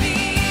it be?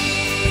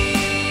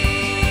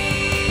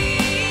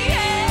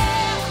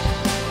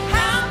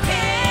 How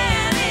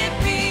can it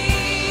be?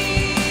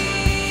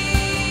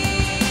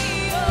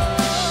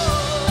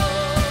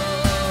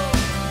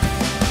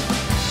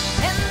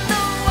 And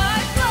though I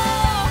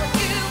fall,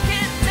 you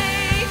can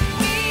make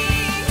me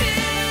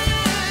new.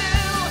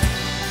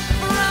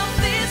 From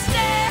this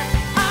death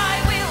I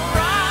will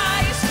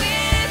rise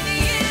with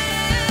you.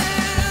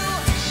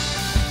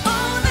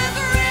 Oh, the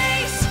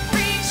grace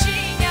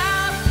reaching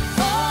out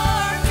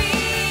for me.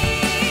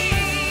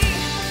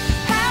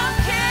 How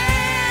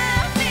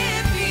can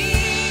it be?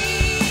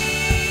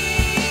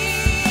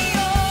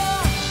 Oh,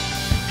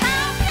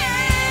 how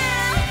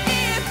can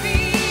it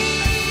be?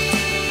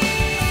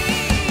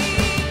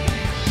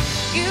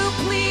 You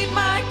plead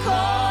my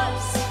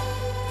cause,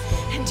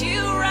 and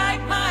you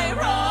right my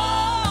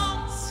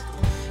wrongs.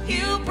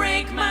 You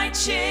break my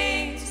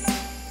chains,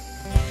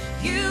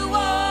 you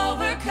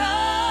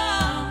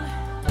overcome,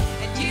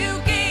 and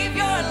you gave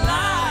your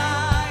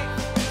life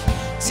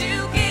to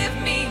give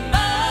me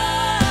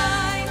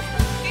mine.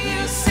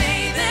 You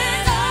say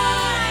that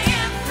I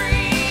am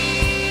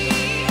free.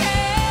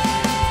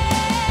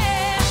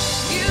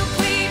 You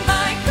plead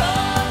my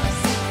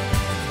cause,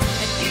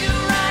 and you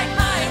right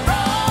my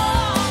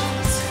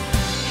wrongs.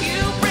 You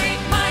break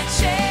my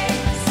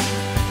chains,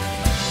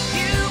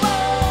 you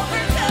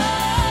overcome.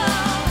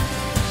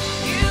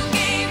 You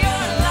gave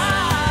your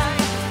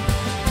life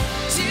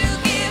to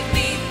give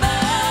me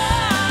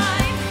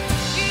mine.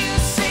 You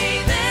say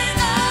that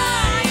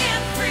I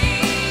am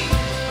free.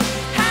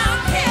 How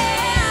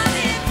can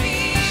it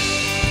be?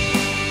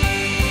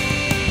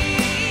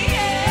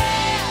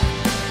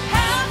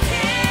 How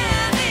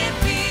can it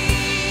be?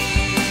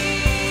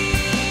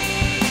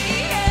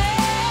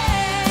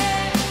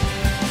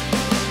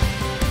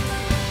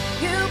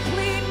 You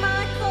plead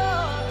my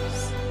cause,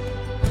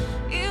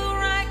 you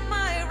right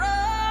my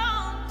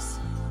wrongs,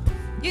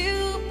 you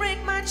break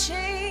my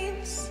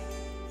chains,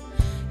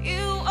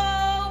 you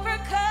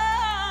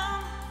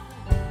overcome,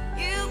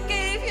 you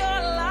gave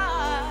your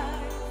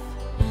life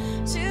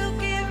to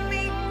give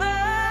me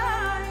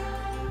mine.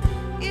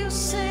 You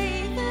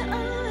say that I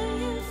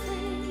am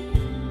free.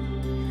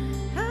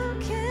 How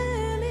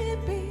can it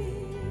be?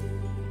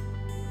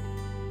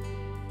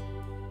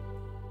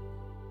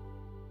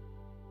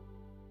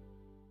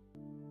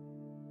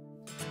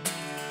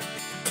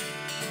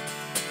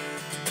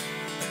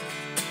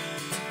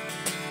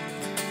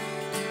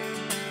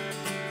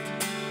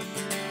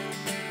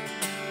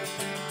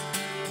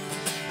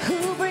 Who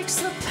breaks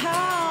the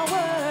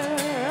power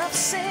of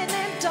sin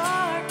and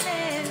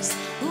darkness?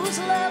 Whose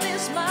love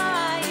is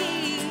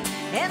mighty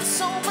and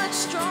so much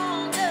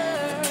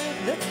stronger?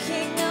 The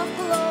King of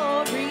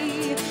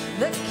glory,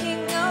 the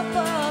King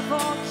above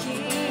all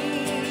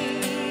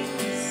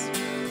kings.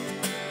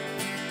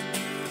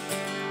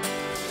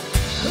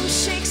 Who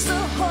shakes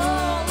the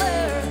whole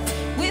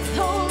earth with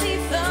holy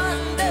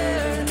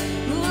thunder?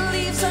 Who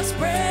leaves us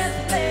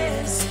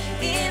breathless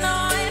in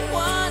awe and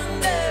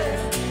wonder?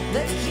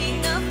 The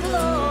King of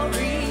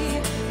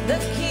glory, the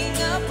King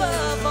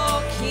above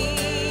all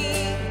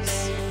kings.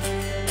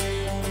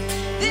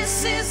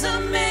 This is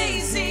amazing.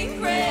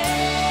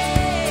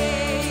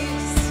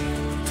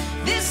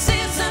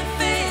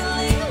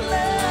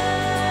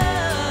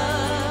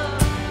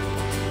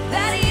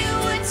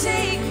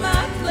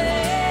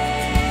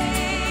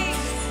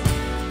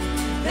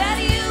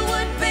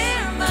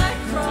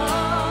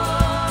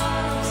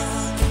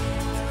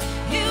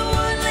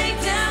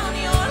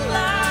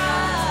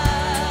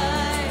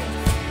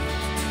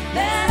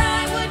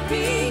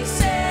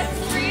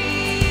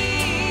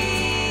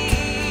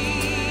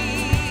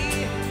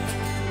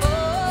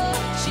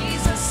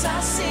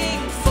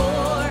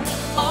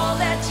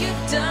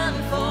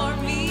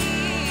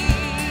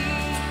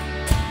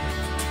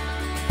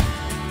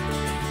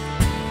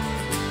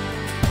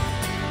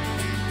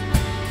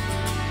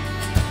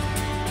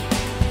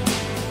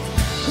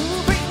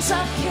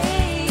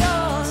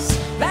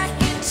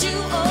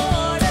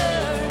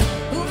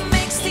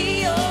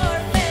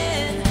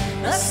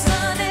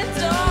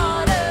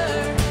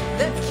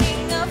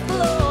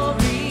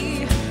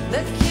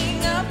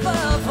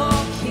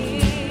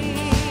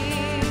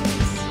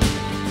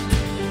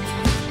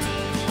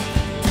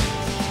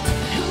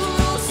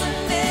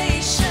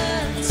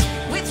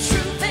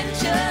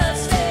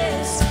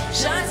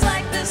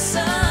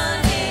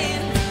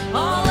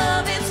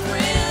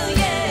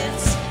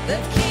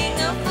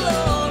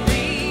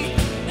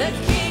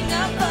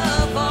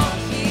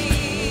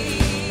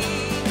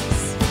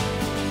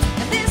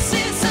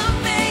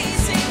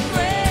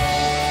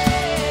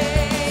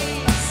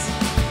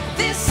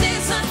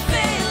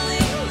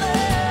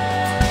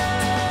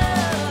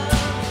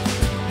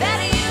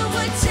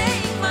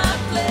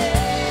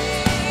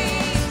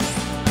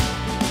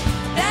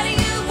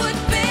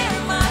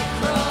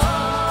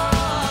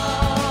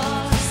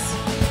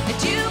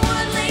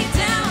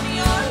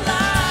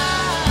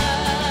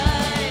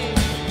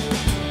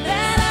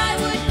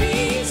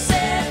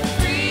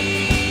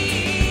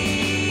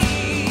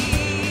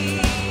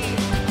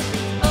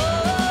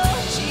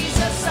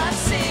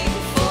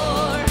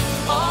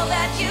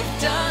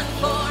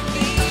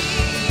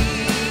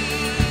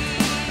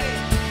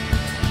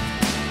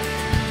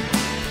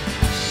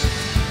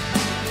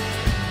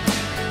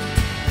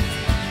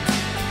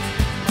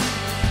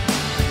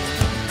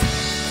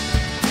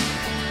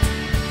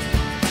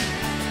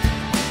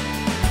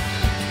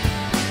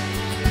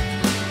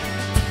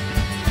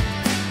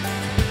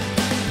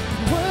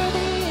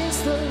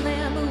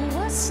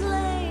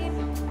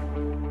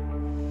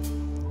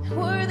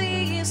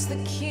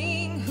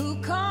 King who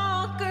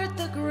conquered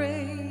the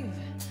grave,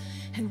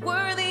 and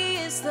worthy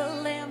is the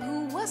Lamb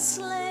who was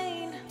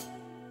slain.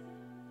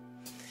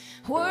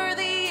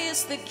 Worthy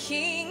is the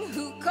King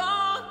who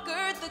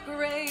conquered the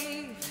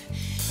grave,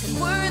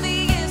 and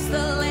worthy is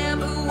the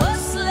Lamb who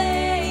was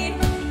slain.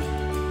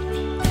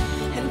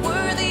 And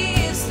worthy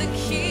is the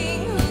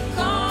King who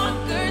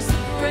conquers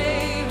the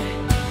grave,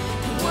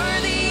 and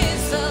worthy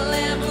is the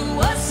Lamb who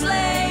was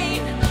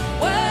slain.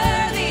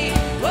 Worthy,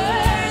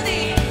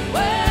 worthy,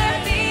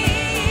 worthy.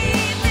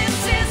 This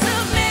is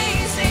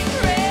amazing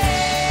grace.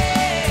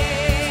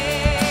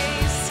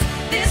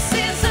 This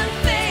is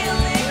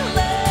unfailing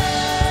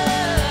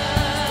love,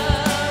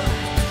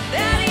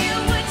 that you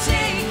would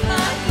take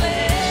my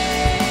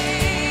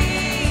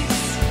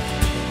place,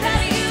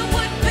 that you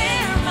would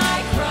bear my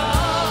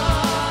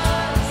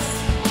cross,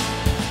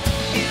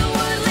 you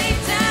would lay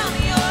down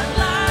your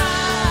life,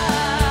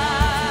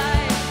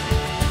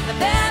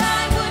 that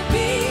I would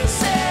be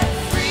set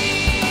free.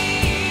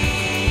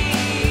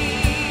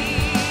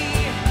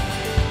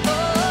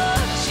 Oh,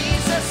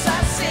 Jesus,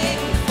 I sing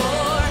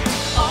for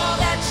all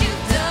that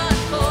you've done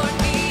for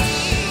me.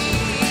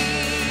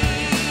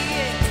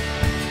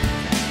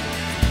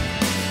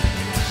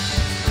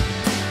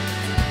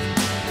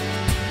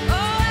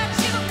 All that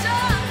you've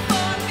done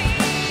for me.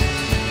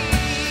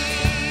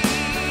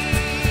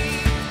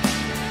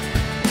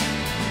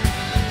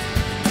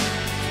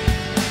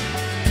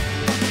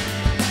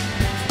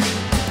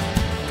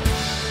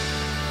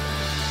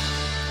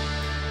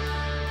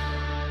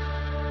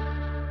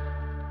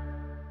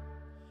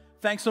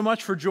 Thanks so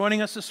much for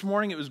joining us this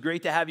morning. It was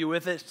great to have you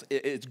with us.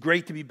 It's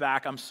great to be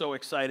back. I'm so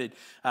excited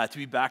to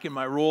be back in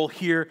my role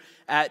here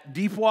at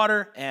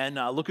Deepwater, and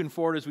looking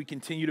forward as we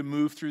continue to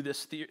move through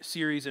this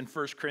series in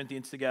 1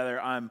 Corinthians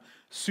together. I'm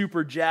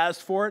super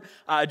jazzed for it.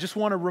 I just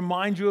want to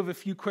remind you of a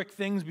few quick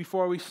things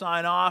before we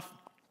sign off.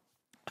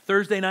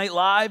 Thursday Night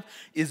Live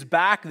is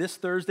back this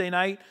Thursday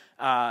night,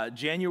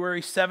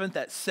 January 7th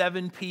at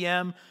 7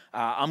 p.m.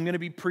 I'm going to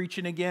be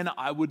preaching again.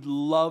 I would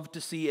love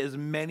to see as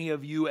many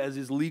of you as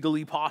is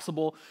legally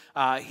possible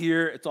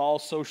here. It's all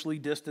socially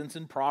distanced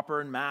and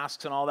proper and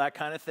masks and all that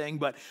kind of thing,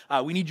 but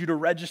we need you to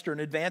register in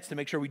advance to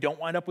make sure we don't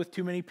wind up with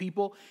too many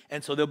people.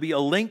 And so there'll be a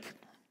link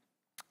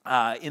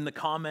in the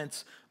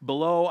comments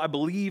below, I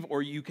believe,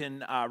 or you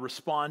can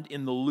respond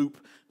in the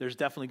loop. There's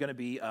definitely going to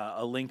be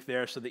a link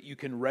there so that you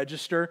can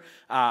register.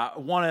 I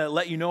want to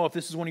let you know if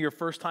this is one of your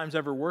first times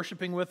ever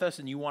worshiping with us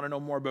and you want to know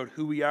more about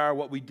who we are,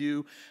 what we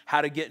do,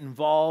 how to get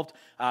involved.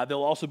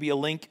 There'll also be a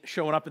link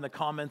showing up in the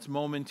comments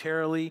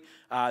momentarily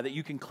that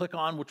you can click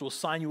on, which will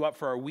sign you up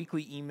for our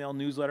weekly email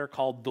newsletter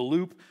called The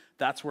Loop.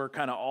 That's where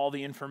kind of all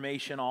the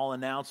information, all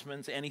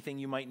announcements, anything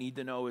you might need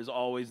to know is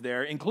always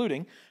there,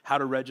 including how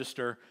to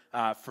register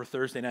for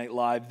Thursday Night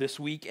Live this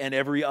week and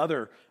every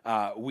other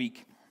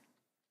week.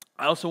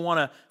 I also want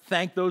to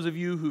thank those of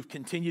you who've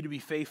continued to be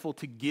faithful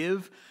to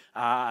give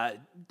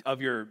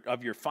of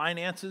your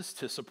finances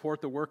to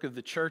support the work of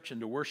the church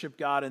and to worship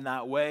God in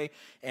that way.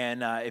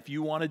 And if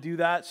you want to do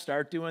that,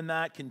 start doing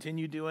that,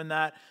 continue doing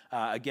that.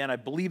 Again, I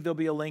believe there'll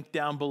be a link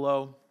down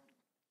below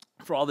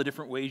for all the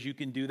different ways you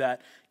can do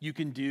that. You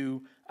can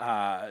do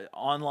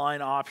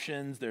online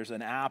options. There's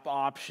an app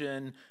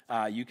option.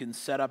 You can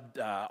set up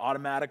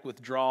automatic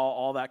withdrawal,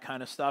 all that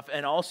kind of stuff.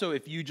 And also,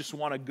 if you just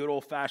want a good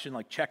old-fashioned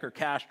like check or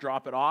cash,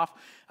 drop it off.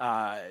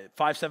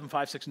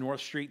 5756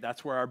 North Street,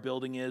 that's where our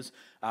building is.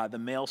 The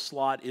mail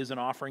slot is an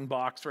offering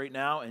box right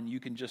now, and you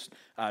can just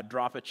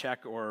drop a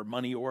check or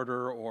money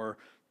order or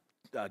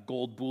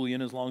gold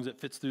bullion, as long as it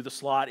fits through the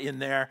slot in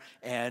there,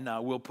 and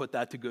we'll put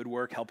that to good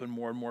work, helping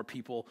more and more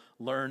people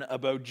learn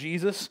about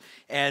Jesus.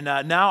 And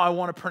now I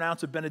want to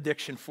pronounce a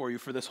benediction for you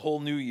for this whole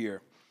new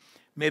year.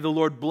 May the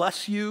Lord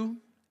bless you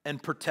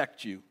and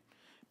protect you.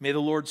 May the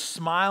Lord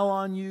smile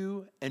on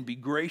you and be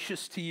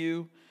gracious to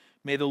you.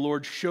 May the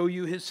Lord show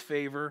you his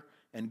favor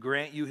and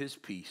grant you his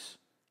peace.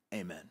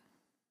 Amen.